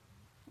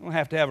 You don't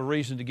have to have a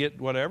reason to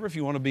get whatever if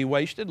you want to be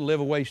wasted and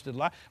live a wasted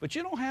life. But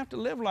you don't have to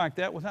live like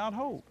that without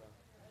hope.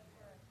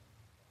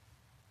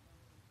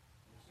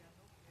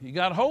 You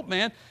got hope,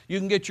 man. You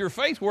can get your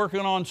faith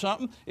working on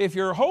something. If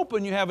you're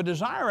hoping, you have a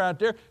desire out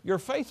there, your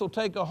faith will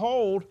take a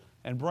hold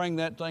and bring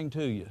that thing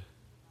to you.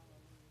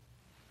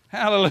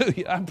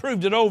 Hallelujah. I've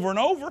proved it over and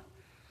over.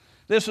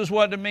 This is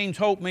what it means.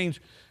 Hope means,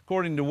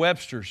 according to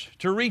Webster's,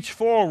 to reach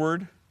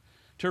forward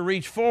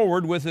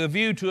with a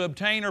view to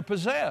obtain or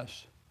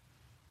possess.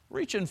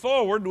 Reaching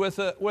forward with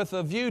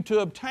a view to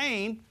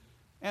obtain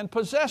and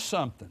possess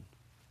something.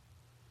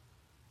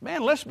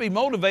 Man, let's be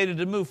motivated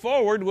to move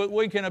forward.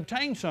 We can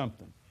obtain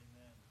something.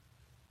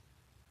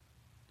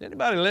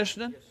 Anybody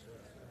listening? Yes,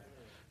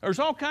 there's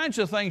all kinds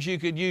of things you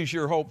could use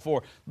your hope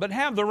for, but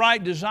have the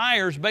right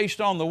desires based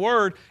on the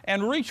Word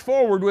and reach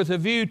forward with a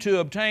view to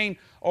obtain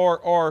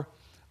or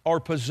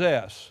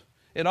possess.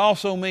 It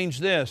also means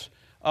this.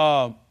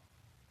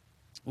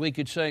 We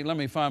could say, let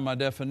me find my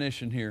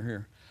definition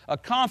here. A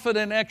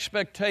confident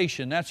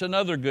expectation. That's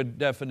another good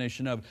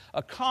definition of it.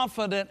 A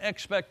confident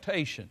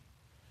expectation.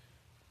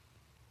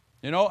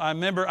 You know, I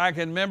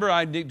can remember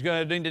I need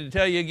to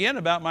tell you again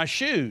about my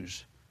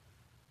shoes.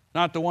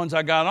 Not the ones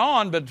I got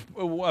on, but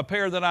a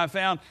pair that I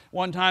found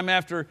one time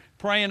after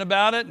praying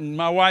about it. And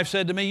my wife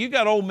said to me, you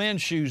got old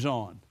men's shoes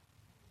on.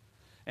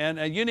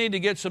 And you need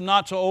to get some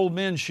not so old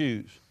men's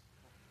shoes.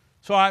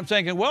 So I'm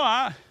thinking,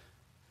 well,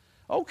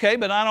 okay,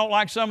 but I don't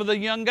like some of the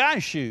young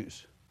guys'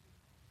 shoes.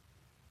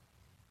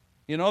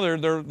 You know,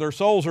 their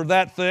soles are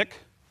that thick.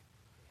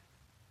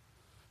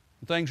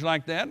 Things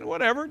like that.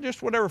 Whatever,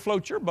 just whatever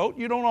floats your boat.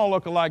 You don't all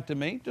look alike to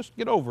me. Just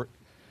get over it.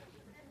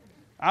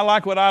 I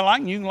like what I like,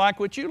 and you can like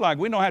what you like.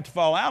 We don't have to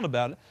fall out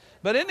about it.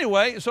 But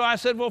anyway, so I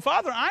said, well,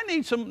 Father, I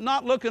need some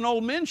not-looking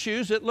old men's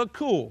shoes that look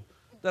cool,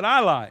 that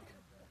I like.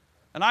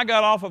 And I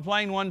got off a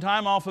plane one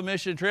time, off a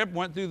mission trip,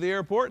 went through the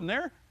airport, and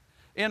there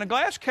in a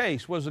glass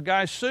case was a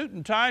guy's suit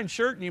and tie and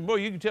shirt, and boy,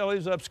 you could tell he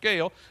was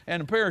upscale,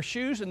 and a pair of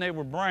shoes, and they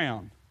were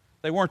brown.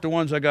 They weren't the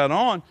ones I got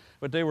on,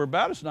 but they were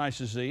about as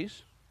nice as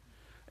these.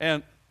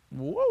 And,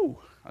 whoa,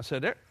 I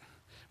said, there.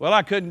 Well,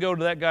 I couldn't go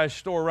to that guy's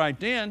store right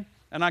then.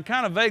 And I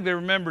kind of vaguely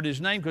remembered his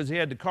name because he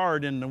had the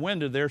card in the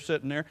window there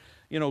sitting there.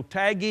 You know,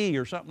 Taghi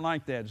or something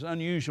like that. It's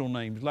unusual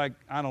names like,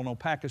 I don't know,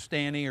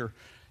 Pakistani or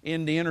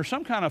Indian or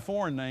some kind of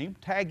foreign name.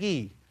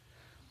 Taghi.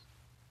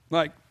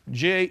 Like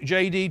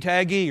J.D.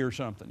 Taghi or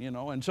something, you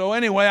know. And so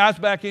anyway, I was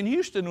back in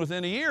Houston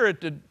within a year at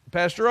the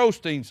Pastor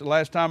Osteen's. The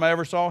last time I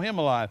ever saw him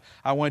alive.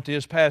 I went to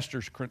his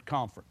pastor's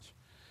conference.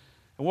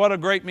 And what a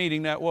great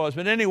meeting that was.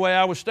 But anyway,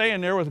 I was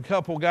staying there with a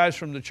couple guys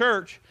from the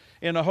church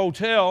in a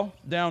hotel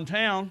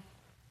downtown.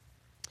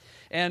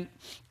 And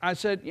I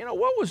said, you know,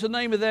 what was the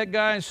name of that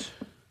guy's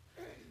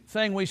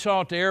thing we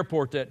saw at the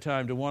airport that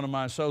time to one of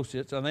my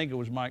associates? I think it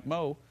was Mike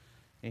Moe.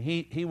 And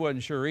he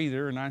wasn't sure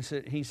either.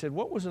 And he said,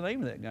 what was the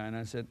name of that guy? And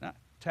I said,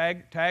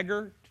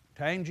 Taghi.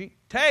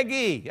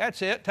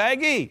 That's it,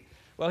 Taghi.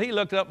 Well, he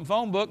looked up in the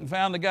phone book and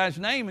found the guy's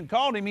name and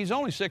called him. He's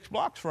only 6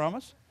 blocks from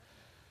us.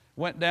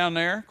 Went down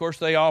there. Of course,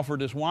 they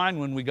offered us wine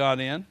when we got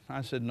in.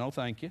 I said, no,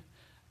 thank you.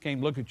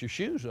 Came look at your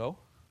shoes, though.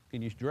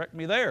 Can you direct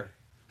me there?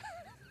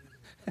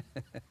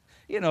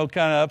 You know,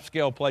 kind of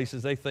upscale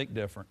places, they think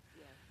different.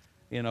 Yeah.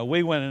 You know,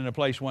 we went in a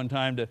place one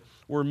time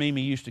where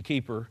Mimi used to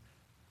keep her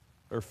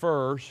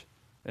furs,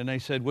 and they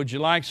said, would you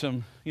like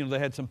some, you know, they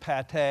had some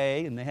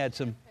pate, and they had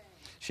some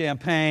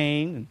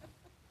champagne. And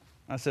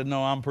I said,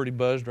 no, I'm pretty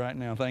buzzed right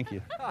now, thank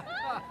you.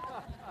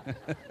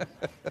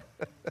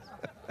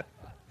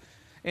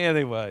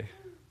 Anyway,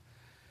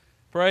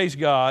 praise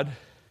God.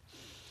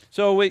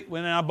 So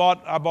when I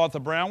bought the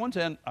brown ones,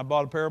 and I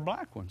bought a pair of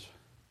black ones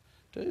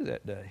too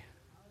that day.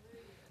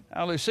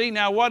 Hallelujah. See,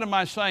 now what am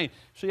I saying?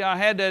 See, I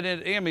had that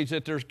image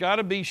that there's got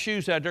to be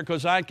shoes out there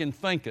because I can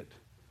think it.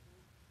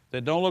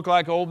 That don't look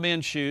like old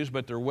men's shoes,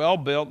 but they're well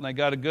built and they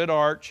got a good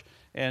arch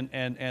and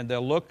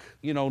they'll look,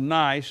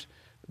 nice,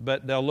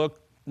 but they'll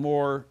look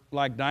more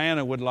like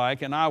Diana would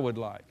like and I would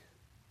like.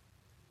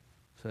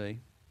 See?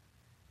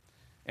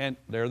 And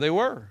there they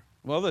were.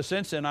 Well,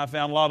 since then I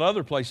found a lot of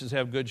other places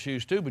have good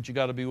shoes too, but you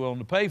got to be willing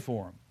to pay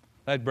for them.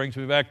 That brings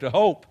me back to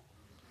hope.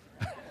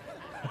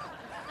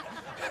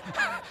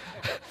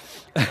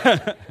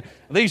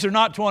 These are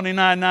not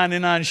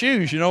 $29.99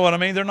 shoes, you know what I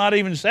mean? They're not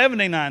even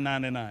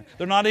 $79.99.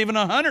 They're not even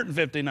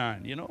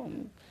 $159, you know?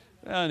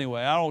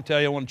 Anyway, I don't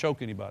tell you I want to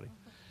choke anybody.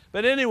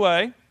 But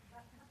anyway,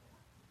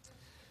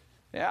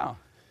 yeah.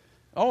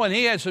 Oh, and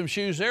he had some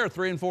shoes there,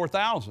 $3,000 and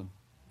 $4,000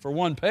 for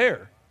one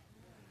pair.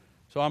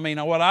 So, I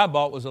mean, what I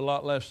bought was a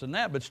lot less than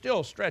that, but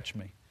still stretched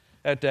me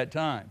at that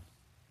time.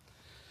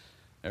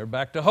 They're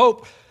back to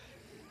hope.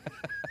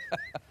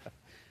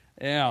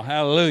 Yeah,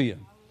 hallelujah.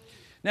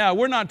 Now,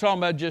 we're not talking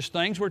about just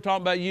things. We're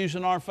talking about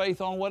using our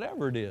faith on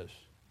whatever it is.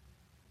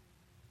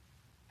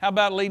 How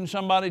about leading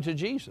somebody to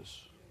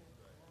Jesus?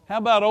 How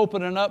about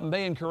opening up and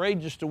being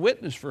courageous to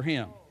witness for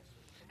Him?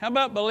 How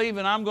about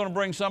believing I'm going to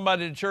bring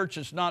somebody to church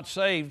that's not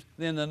saved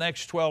in the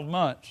next 12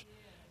 months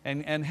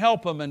and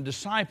help them and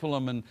disciple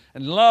them and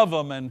love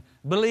them and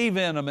believe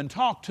in them and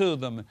talk to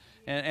them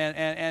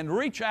and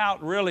reach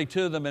out really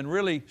to them and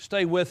really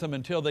stay with them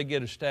until they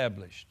get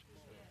established?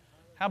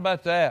 How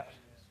about that?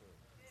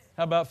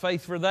 How about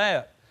faith for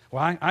that?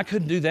 Well, I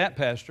couldn't do that,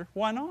 Pastor.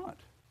 Why not?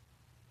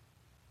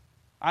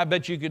 I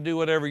bet you could do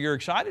whatever you're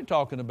excited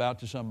talking about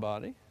to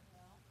somebody.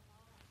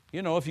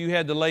 You know, if you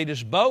had the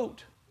latest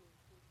boat,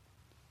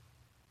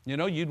 you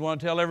know, you'd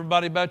want to tell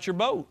everybody about your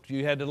boat.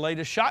 You had the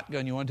latest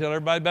shotgun, you want to tell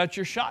everybody about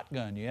your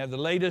shotgun. You have the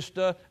latest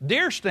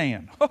deer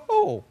stand.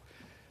 Oh,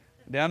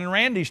 down in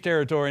Randy's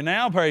territory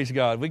now, praise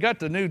God. We got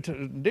the new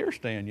deer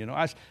stand, you know.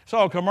 I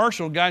saw a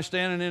commercial guy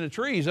standing in the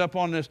trees up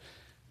on this.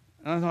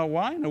 And I thought,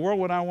 why in the world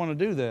would I want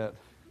to do that?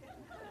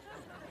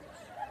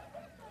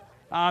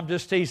 I'm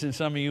just teasing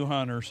some of you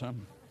hunters.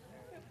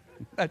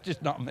 That's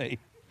just not me.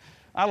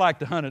 I like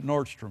to hunt at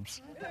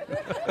Nordstrom's.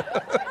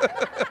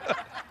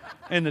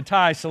 In the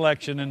tie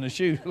selection and the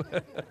shoe.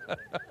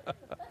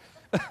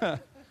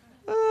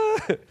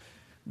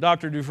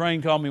 Dr.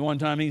 Dufresne called me one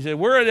time. He said,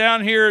 we're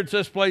down here at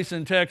this place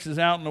in Texas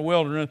out in the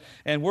wilderness,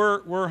 and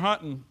we're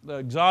hunting the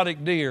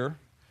exotic deer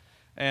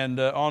and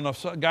on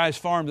a guy's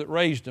farm that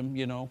raised them,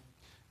 you know.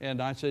 And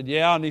I said,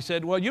 yeah. And he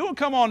said, well, you will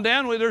come on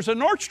down. There's a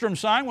Nordstrom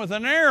sign with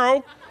an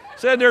arrow.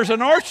 Said there's a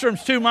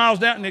Nordstrom's 2 miles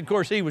down. And, of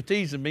course, he was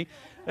teasing me.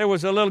 There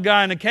was a little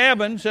guy in a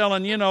cabin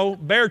selling, you know,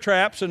 bear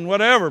traps and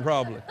whatever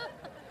probably.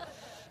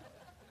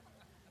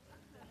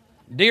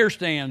 Deer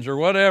stands or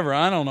whatever.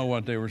 I don't know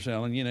what they were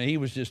selling. You know, he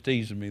was just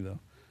teasing me, though.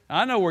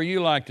 I know where you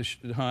like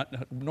to hunt,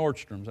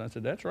 Nordstrom's. I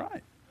said, that's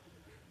right.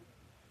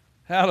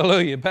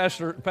 Hallelujah.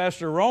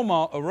 Pastor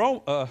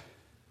Roma,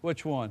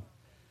 which one?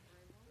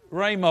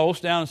 Ramos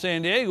down in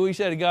San Diego, he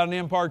said he got an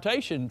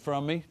impartation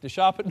from me to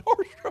shop at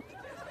Nordstrom.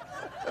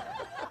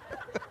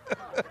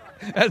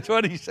 That's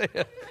what he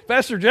said.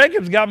 Pastor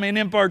Jacobs got me an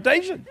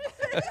impartation.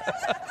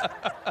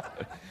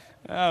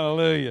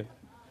 Hallelujah.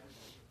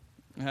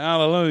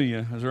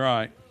 Hallelujah. That's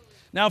right.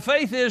 Now,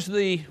 faith is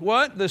the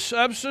what? The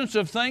substance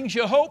of things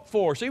you hope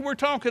for. See, we're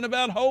talking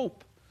about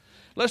hope.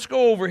 Let's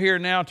go over here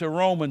now to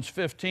Romans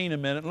 15 a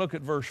minute. Look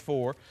at verse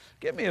 4.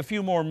 Give me a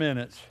few more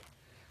minutes.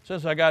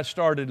 Since I got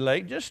started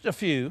late, just a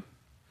few.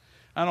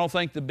 I don't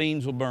think the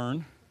beans will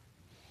burn.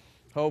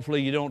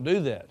 Hopefully you don't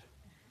do that.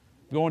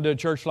 Going to a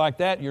church like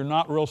that, you're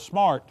not real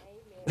smart.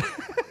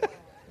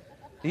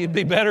 You'd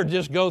be better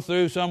just go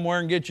through somewhere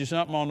and get you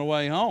something on the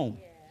way home.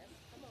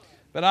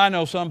 But I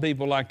know some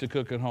people like to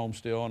cook at home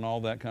still and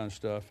all that kind of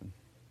stuff. And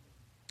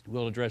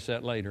we'll address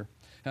that later.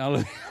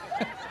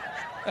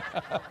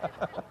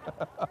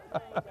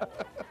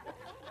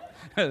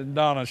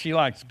 Donna, she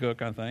likes to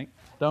cook, I think.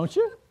 Don't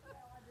you?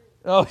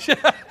 Oh,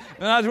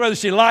 not whether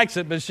she likes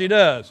it, but she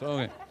does.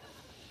 Okay.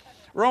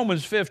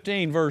 Romans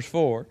 15, verse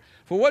 4.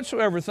 For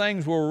whatsoever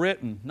things were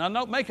written. Now,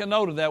 make a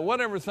note of that.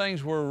 Whatever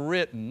things were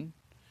written.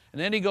 And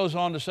then he goes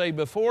on to say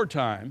before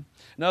time.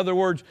 In other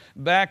words,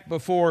 back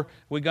before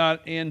we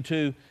got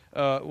into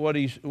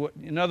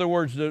in other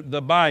words,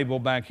 the Bible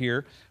back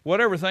here.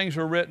 Whatever things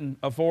were written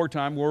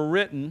aforetime were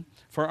written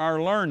for our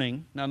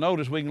learning. Now,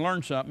 notice we can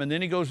learn something. And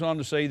then he goes on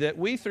to say that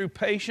we through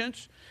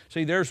patience.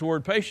 See, there's the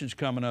word patience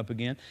coming up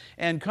again.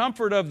 And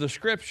comfort of the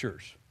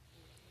Scriptures.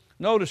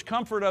 Notice,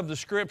 comfort of the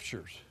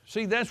Scriptures.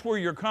 See, that's where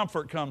your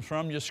comfort comes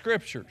from, your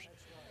Scriptures.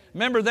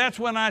 Remember, that's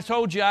when I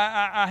told you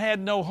I had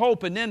no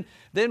hope. And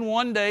then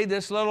one day,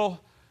 this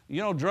little,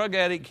 drug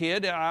addict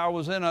kid, I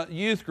was in a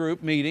youth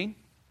group meeting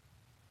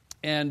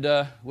and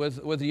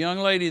with a young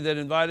lady that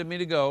invited me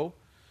to go.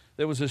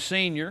 There was a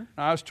senior.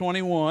 I was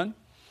 21,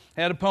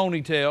 had a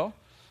ponytail,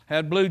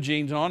 had blue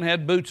jeans on,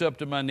 had boots up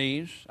to my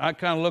knees. I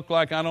kind of looked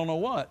like I don't know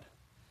what.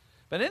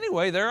 But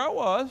anyway, there I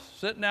was,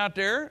 sitting out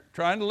there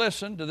trying to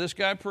listen to this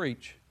guy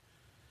preach.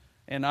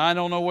 And I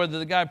don't know whether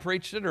the guy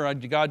preached it or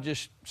God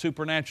just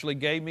supernaturally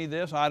gave me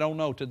this. I don't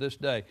know to this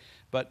day.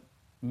 But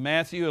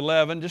Matthew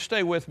 11, just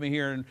stay with me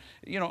here. And,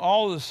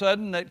 all of a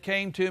sudden that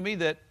came to me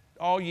that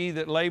all ye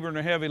that labor and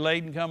are heavy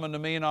laden, come unto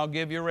me and I'll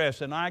give you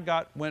rest. And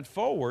I went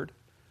forward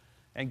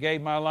and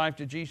gave my life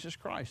to Jesus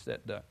Christ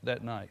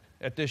that night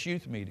at this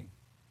youth meeting.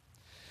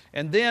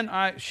 And then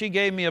she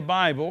gave me a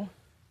Bible,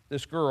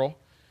 this girl,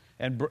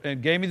 and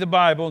gave me the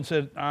Bible and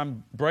said,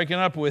 I'm breaking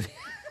up with you.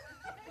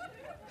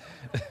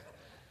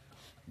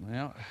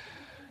 Well,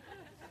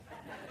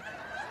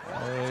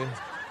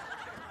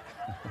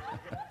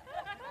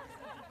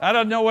 I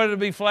don't know whether to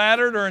be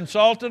flattered or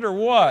insulted or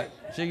what.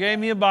 She gave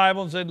me a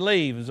Bible and said,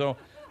 leave. And so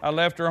I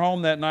left her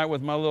home that night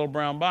with my little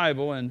brown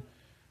Bible, and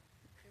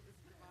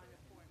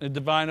a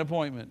divine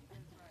appointment.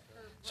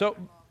 So,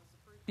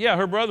 yeah,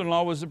 her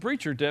brother-in-law was the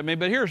preacher to me.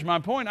 But here's my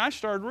point. I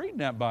started reading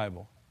that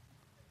Bible.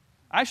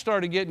 I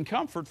started getting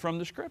comfort from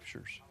the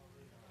Scriptures.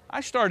 I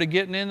started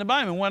getting in the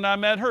Bible. And when I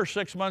met her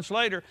 6 months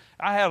later,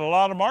 I had a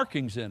lot of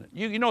markings in it.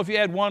 You know, if you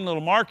had one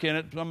little mark in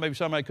it, maybe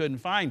somebody couldn't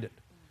find it.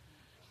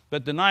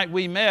 But the night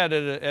we met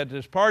at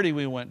this party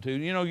we went to,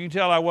 you can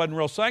tell I wasn't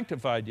real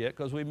sanctified yet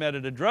because we met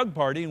at a drug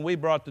party and we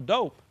brought the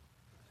dope.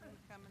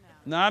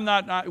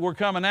 Now, we're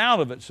coming out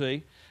of it,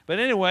 see. But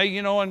anyway,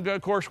 and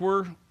of course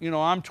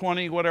I'm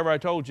 20, whatever I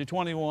told you,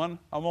 21.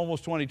 I'm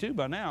almost 22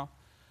 by now.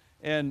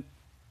 And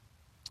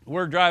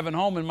we're driving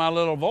home in my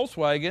little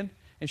Volkswagen.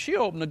 And she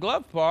opened the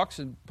glove box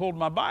and pulled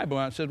my Bible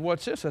out and said,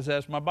 what's this? I said,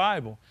 that's my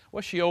Bible.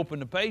 Well, she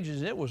opened the pages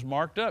and it was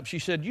marked up. She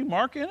said, you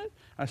mark in it?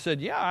 I said,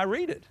 yeah, I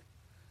read it.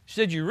 She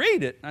said, you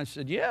read it? I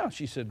said, yeah.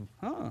 She said,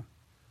 huh.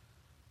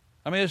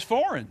 I mean, it's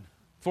foreign.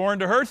 Foreign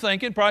to her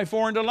thinking, probably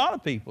foreign to a lot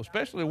of people,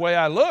 especially the way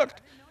I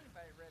looked.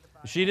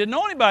 She didn't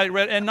know anybody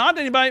read it, and not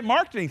anybody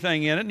marked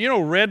anything in it.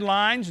 Red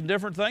lines and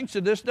different things.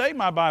 To this day,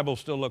 my Bible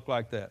still look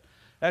like that.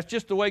 That's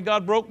just the way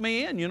God broke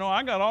me in.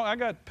 I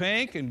got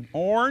pink and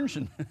orange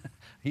and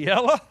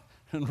yellow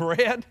and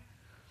red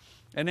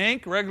and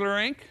ink, regular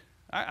ink.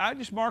 I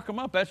just mark them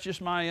up. That's just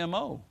my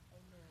M.O.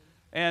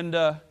 And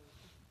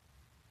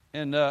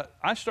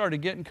I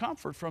started getting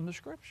comfort from the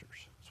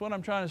Scriptures. That's what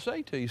I'm trying to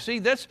say to you. See,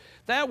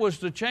 that was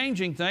the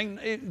changing thing.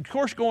 Of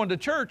course, going to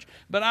church,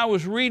 but I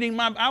was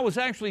I was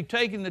actually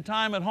taking the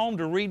time at home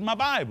to read my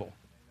Bible.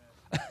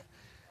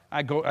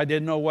 I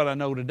didn't know what I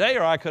know today,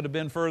 or I could have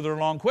been further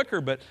along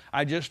quicker, but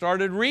I just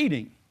started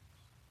reading.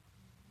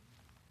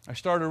 I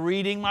started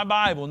reading my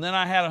Bible, and then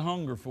I had a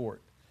hunger for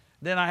it.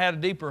 Then I had a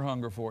deeper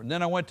hunger for it. And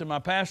then I went to my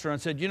pastor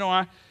and said,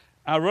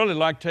 I really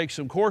like to take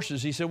some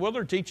courses. He said, well,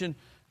 they're teaching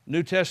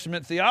New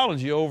Testament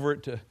theology over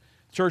at the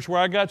church where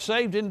I got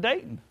saved in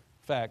Dayton.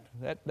 In fact,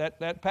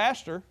 that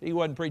pastor, he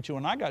wasn't preaching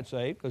when I got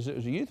saved because it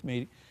was a youth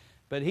meeting,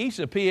 but he's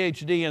a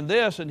PhD in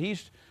this, and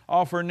he's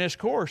offering this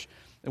course.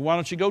 And why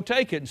don't you go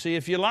take it and see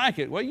if you like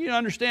it? Well, you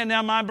understand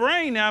now my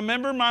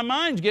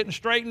mind's getting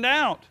straightened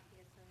out.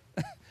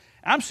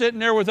 I'm sitting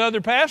there with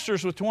other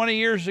pastors with 20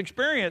 years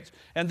experience,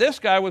 and this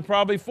guy with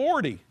probably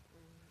 40.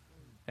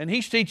 And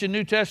he's teaching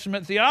New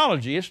Testament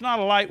theology. It's not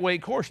a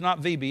lightweight course, not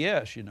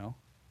VBS,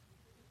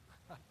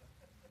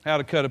 How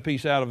to cut a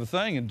piece out of a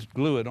thing and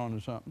glue it onto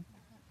something.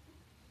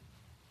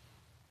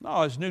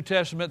 No, it's New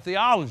Testament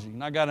theology,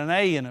 and I got an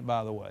A in it,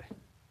 by the way.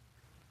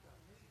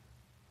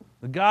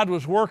 God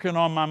was working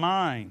on my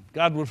mind.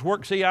 God was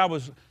See, I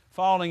was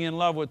falling in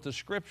love with the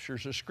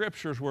Scriptures. The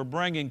Scriptures were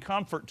bringing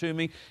comfort to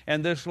me.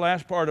 And this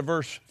last part of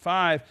verse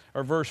 5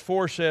 or verse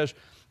 4 says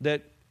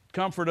that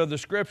comfort of the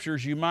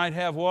Scriptures, you might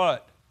have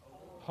what?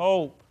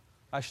 Hope.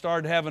 I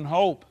started having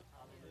hope.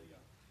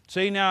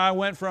 See, now I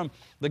went from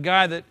the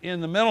guy that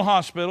in the mental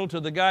hospital to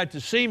the guy at the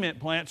cement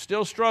plant,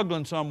 still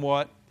struggling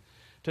somewhat,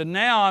 to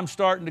now I'm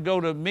starting to go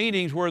to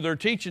meetings where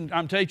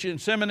I'm teaching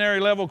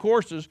seminary level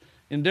courses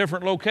in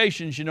different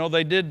locations.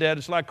 They did that.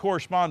 It's like a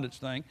correspondence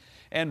thing.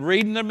 And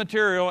reading the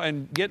material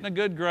and getting a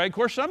good grade. Of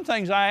course, some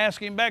things I asked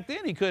him back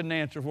then he couldn't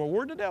answer for.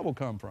 Where'd the devil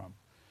come from?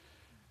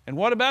 And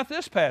what about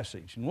this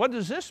passage? And what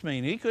does this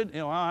mean? He could,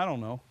 I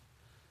don't know.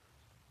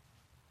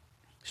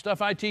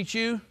 Stuff I taught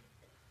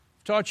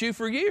you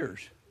for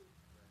years.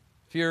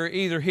 If you're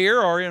either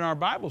here or in our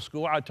Bible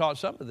school, I taught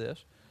some of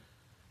this.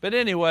 But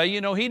anyway,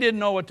 he didn't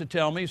know what to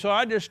tell me, so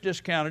I just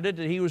discounted it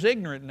that he was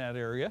ignorant in that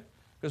area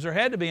because there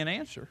had to be an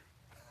answer.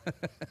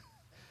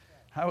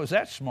 How was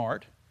that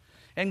smart?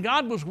 And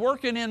God was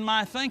working in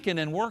my thinking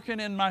and working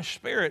in my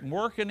spirit and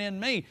working in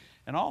me.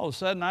 And all of a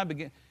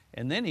sudden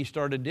and then he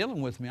started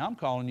dealing with me. I'm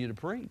calling you to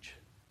preach.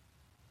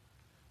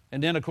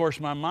 And then, of course,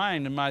 my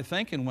mind and my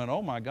thinking went,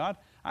 oh, my God,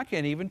 I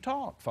can't even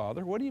talk,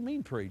 Father. What do you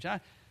mean preach? I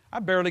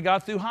barely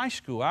got through high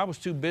school. I was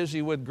too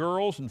busy with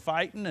girls and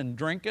fighting and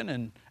drinking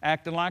and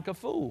acting like a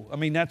fool. I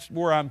mean, that's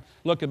where I'm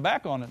looking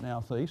back on it now,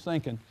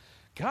 thinking,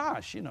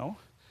 gosh,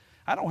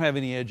 I don't have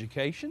any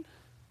education.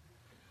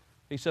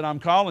 He said, I'm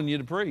calling you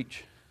to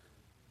preach.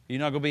 You're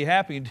not going to be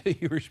happy until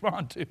you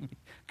respond to me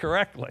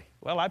correctly.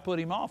 Well, I put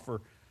him off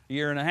for a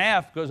year and a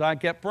half because I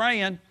kept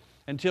praying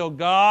until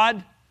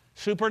God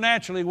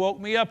supernaturally woke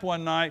me up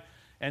one night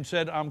and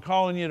said, I'm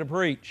calling you to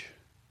preach.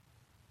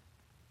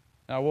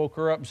 I woke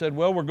her up and said,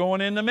 well, we're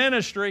going into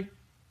ministry.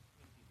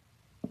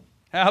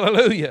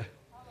 Hallelujah.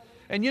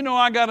 And you know,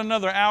 I got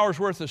another hour's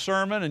worth of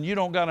sermon, and you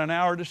don't got an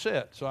hour to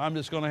sit. So I'm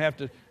just going to have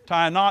to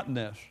tie a knot in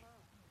this.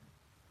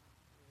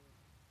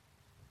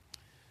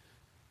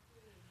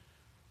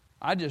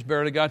 I just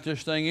barely got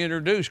this thing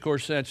introduced. Of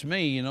course, that's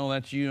me. You know,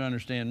 that's you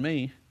understand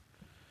me.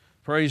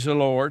 Praise the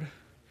Lord.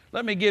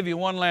 Let me give you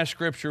one last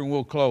scripture and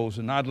we'll close.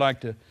 And I'd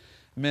like to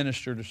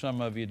minister to some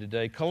of you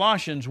today.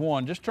 Colossians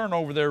 1. Just turn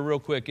over there real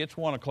quick. It's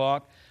 1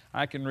 o'clock.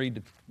 I can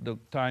read the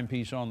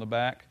timepiece on the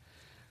back.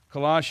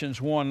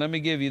 Colossians 1. Let me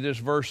give you this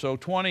verse. So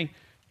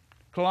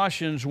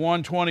Colossians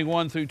 1,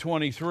 21 through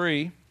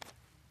 23.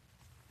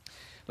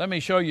 Let me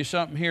show you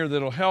something here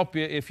that'll help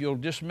you if you'll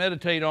just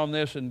meditate on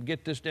this and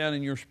get this down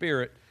in your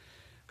spirit.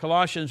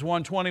 Colossians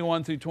 1,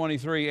 21 through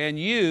 23. And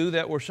you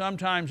that were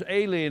sometimes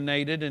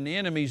alienated and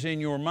enemies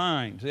in your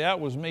minds. That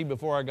was me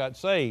before I got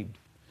saved.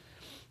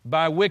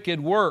 By wicked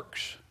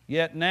works.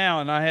 Yet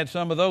now, and I had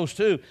some of those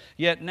too,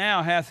 yet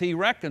now hath he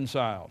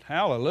reconciled.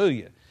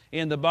 Hallelujah.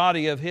 In the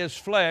body of his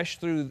flesh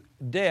through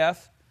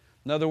death.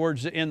 In other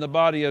words, in the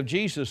body of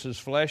Jesus'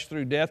 flesh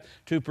through death.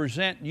 To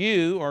present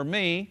you, or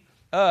me,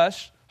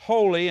 us,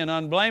 holy and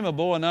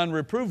unblameable and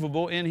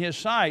unreprovable in his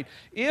sight.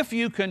 If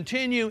you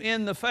continue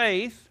in the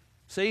faith.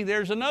 See,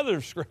 there's another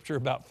scripture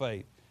about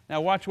faith.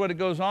 Now watch what it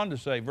goes on to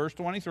say. Verse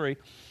 23.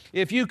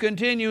 If you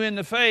continue in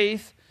the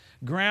faith,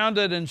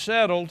 grounded and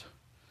settled,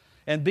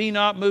 and be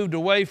not moved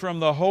away from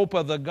the hope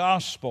of the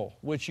gospel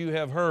which you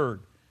have heard.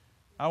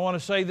 I want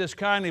to say this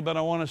kindly, but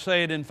I want to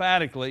say it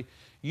emphatically.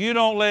 You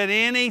don't let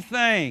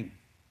anything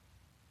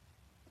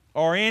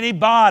or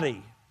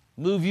anybody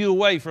move you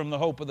away from the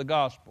hope of the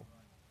gospel.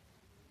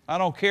 I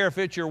don't care if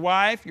it's your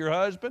wife, your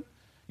husband,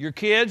 your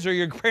kids, or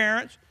your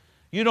parents.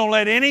 You don't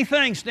let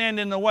anything stand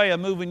in the way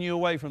of moving you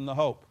away from the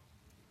hope.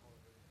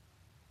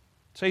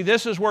 See,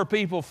 this is where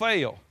people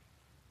fail.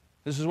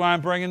 This is why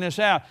I'm bringing this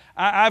out.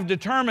 I've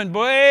determined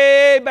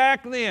way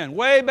back then,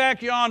 way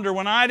back yonder,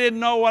 when I didn't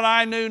know what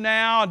I knew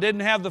now, I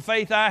didn't have the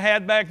faith I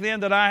had back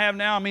then that I have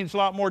now. I mean, it's a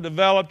lot more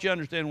developed. You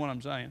understand what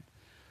I'm saying?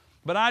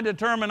 But I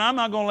determined I'm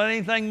not going to let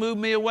anything move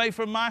me away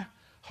from my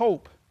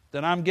hope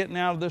that I'm getting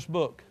out of this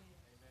book.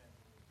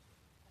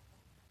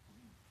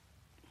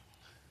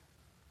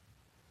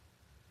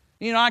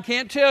 You know, I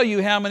can't tell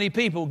you how many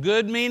people,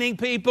 good-meaning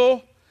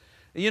people,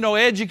 you know,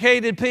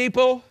 educated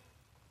people,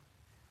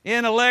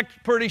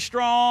 intellect pretty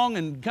strong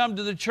and come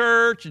to the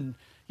church and,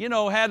 you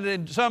know,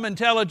 had some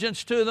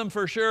intelligence to them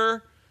for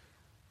sure.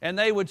 And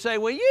they would say,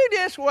 well, you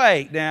just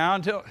wait now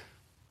until...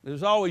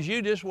 There's always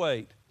you just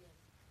wait.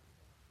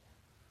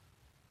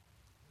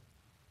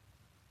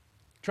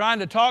 Trying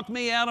to talk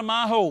me out of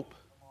my hope.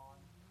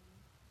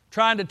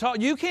 Trying to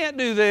talk... You can't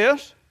do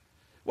this.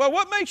 Well,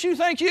 what makes you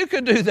think you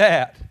could do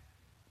that?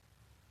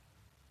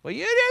 Well,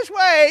 you just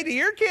wait till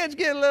your kids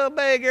get a little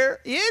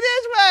bigger. You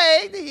just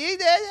wait.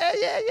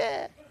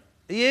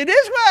 You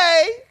just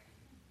wait.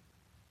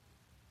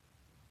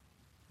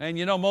 And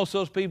you know, most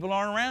of those people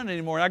aren't around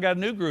anymore. I got a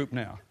new group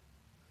now.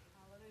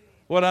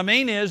 What I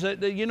mean is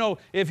that, you know,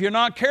 if you're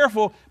not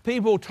careful,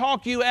 people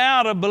talk you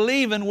out of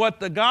believing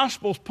what the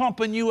gospel's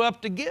pumping you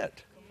up to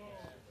get.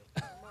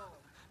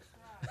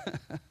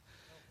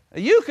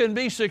 You can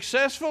be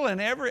successful in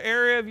every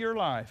area of your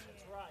life.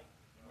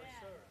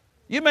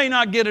 You may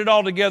not get it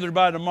all together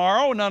by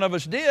tomorrow. None of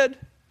us did.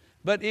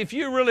 But if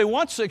you really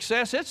want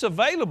success, it's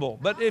available.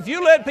 But if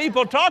you let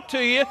people talk to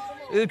you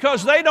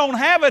because they don't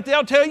have it,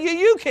 they'll tell you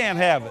you can't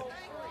have it.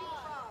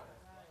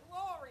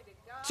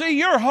 See,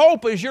 your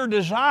hope is your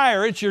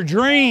desire. It's your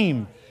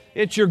dream.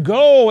 It's your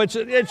goal.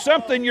 It's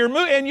something you're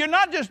moving. And you're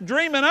not just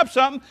dreaming up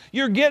something.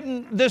 You're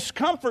getting this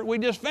comfort we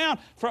just found.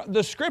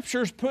 The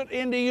Scriptures put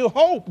into you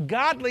hope,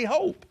 godly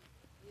hope.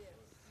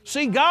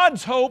 See,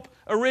 God's hope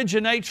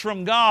originates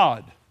from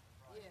God.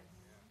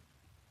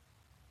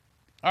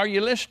 Are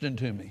you listening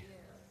to me?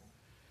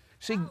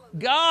 See,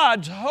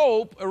 God's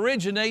hope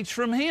originates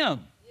from Him.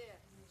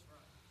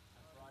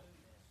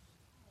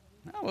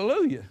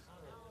 Hallelujah.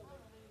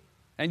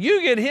 And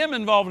you get Him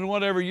involved in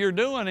whatever you're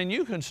doing and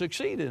you can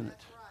succeed in it.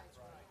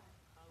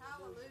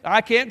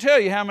 I can't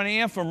tell you how many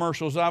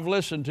infomercials I've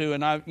listened to,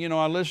 and I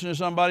listen to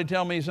somebody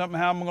tell me something,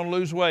 how I'm going to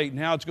lose weight and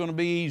how it's going to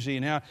be easy,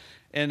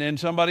 and then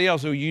somebody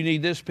else, oh, you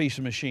need this piece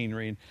of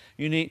machinery, and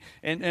you need,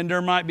 and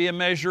there might be a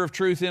measure of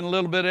truth in a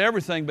little bit of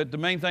everything, but the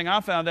main thing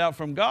I found out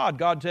from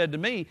God said to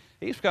me,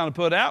 He's kind of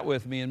put out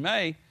with me in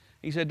May.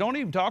 He said, don't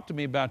even talk to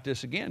me about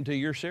this again until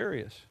you're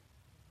serious.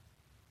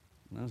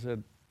 And I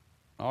said,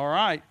 all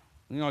right.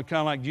 You know, kind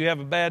of like, do you have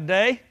a bad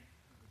day?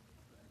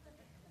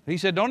 He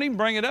said, don't even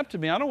bring it up to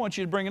me. I don't want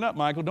you to bring it up,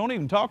 Michael. Don't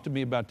even talk to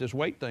me about this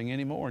weight thing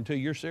anymore until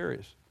you're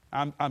serious.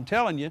 I'm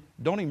telling you,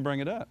 don't even bring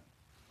it up.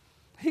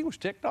 He was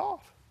ticked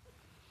off.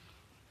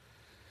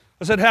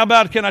 I said, how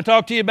about, can I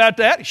talk to you about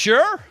that?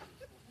 Sure.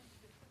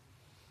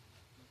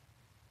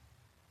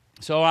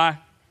 So I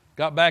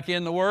got back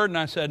in the Word and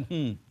I said,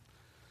 I'm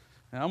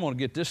going to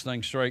get this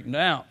thing straightened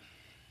out.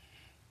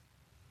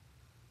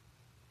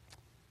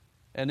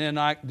 And then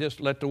I just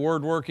let the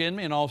Word work in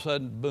me, and all of a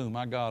sudden, boom,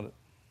 I got it.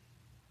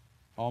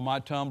 All my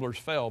tumblers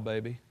fell,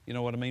 baby. You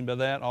know what I mean by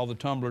that? All the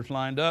tumblers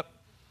lined up.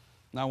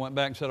 And I went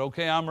back and said,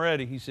 okay, I'm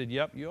ready. He said,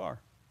 yep, you are.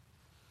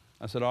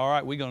 I said, all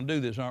right, we're going to do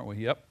this, aren't we?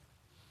 Yep.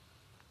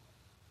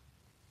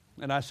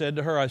 And I said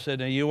to her, I said,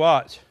 now you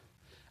watch.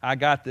 I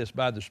got this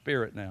by the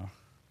Spirit now.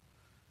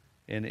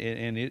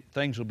 And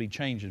things will be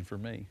changing for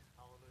me.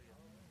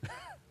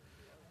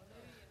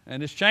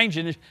 And it's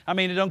changing. I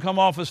mean, it don't come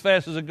off as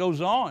fast as it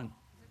goes on.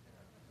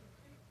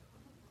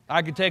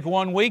 I could take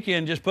one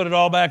weekend, just put it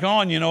all back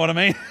on, you know what I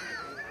mean?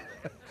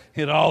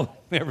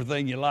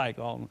 Everything you like.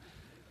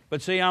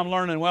 But see, I'm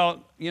learning,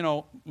 well, you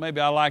know, maybe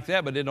I like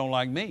that, but they don't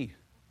like me.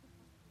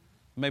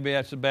 Maybe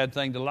that's a bad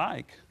thing to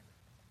like.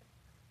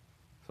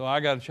 So I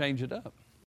got to change it up.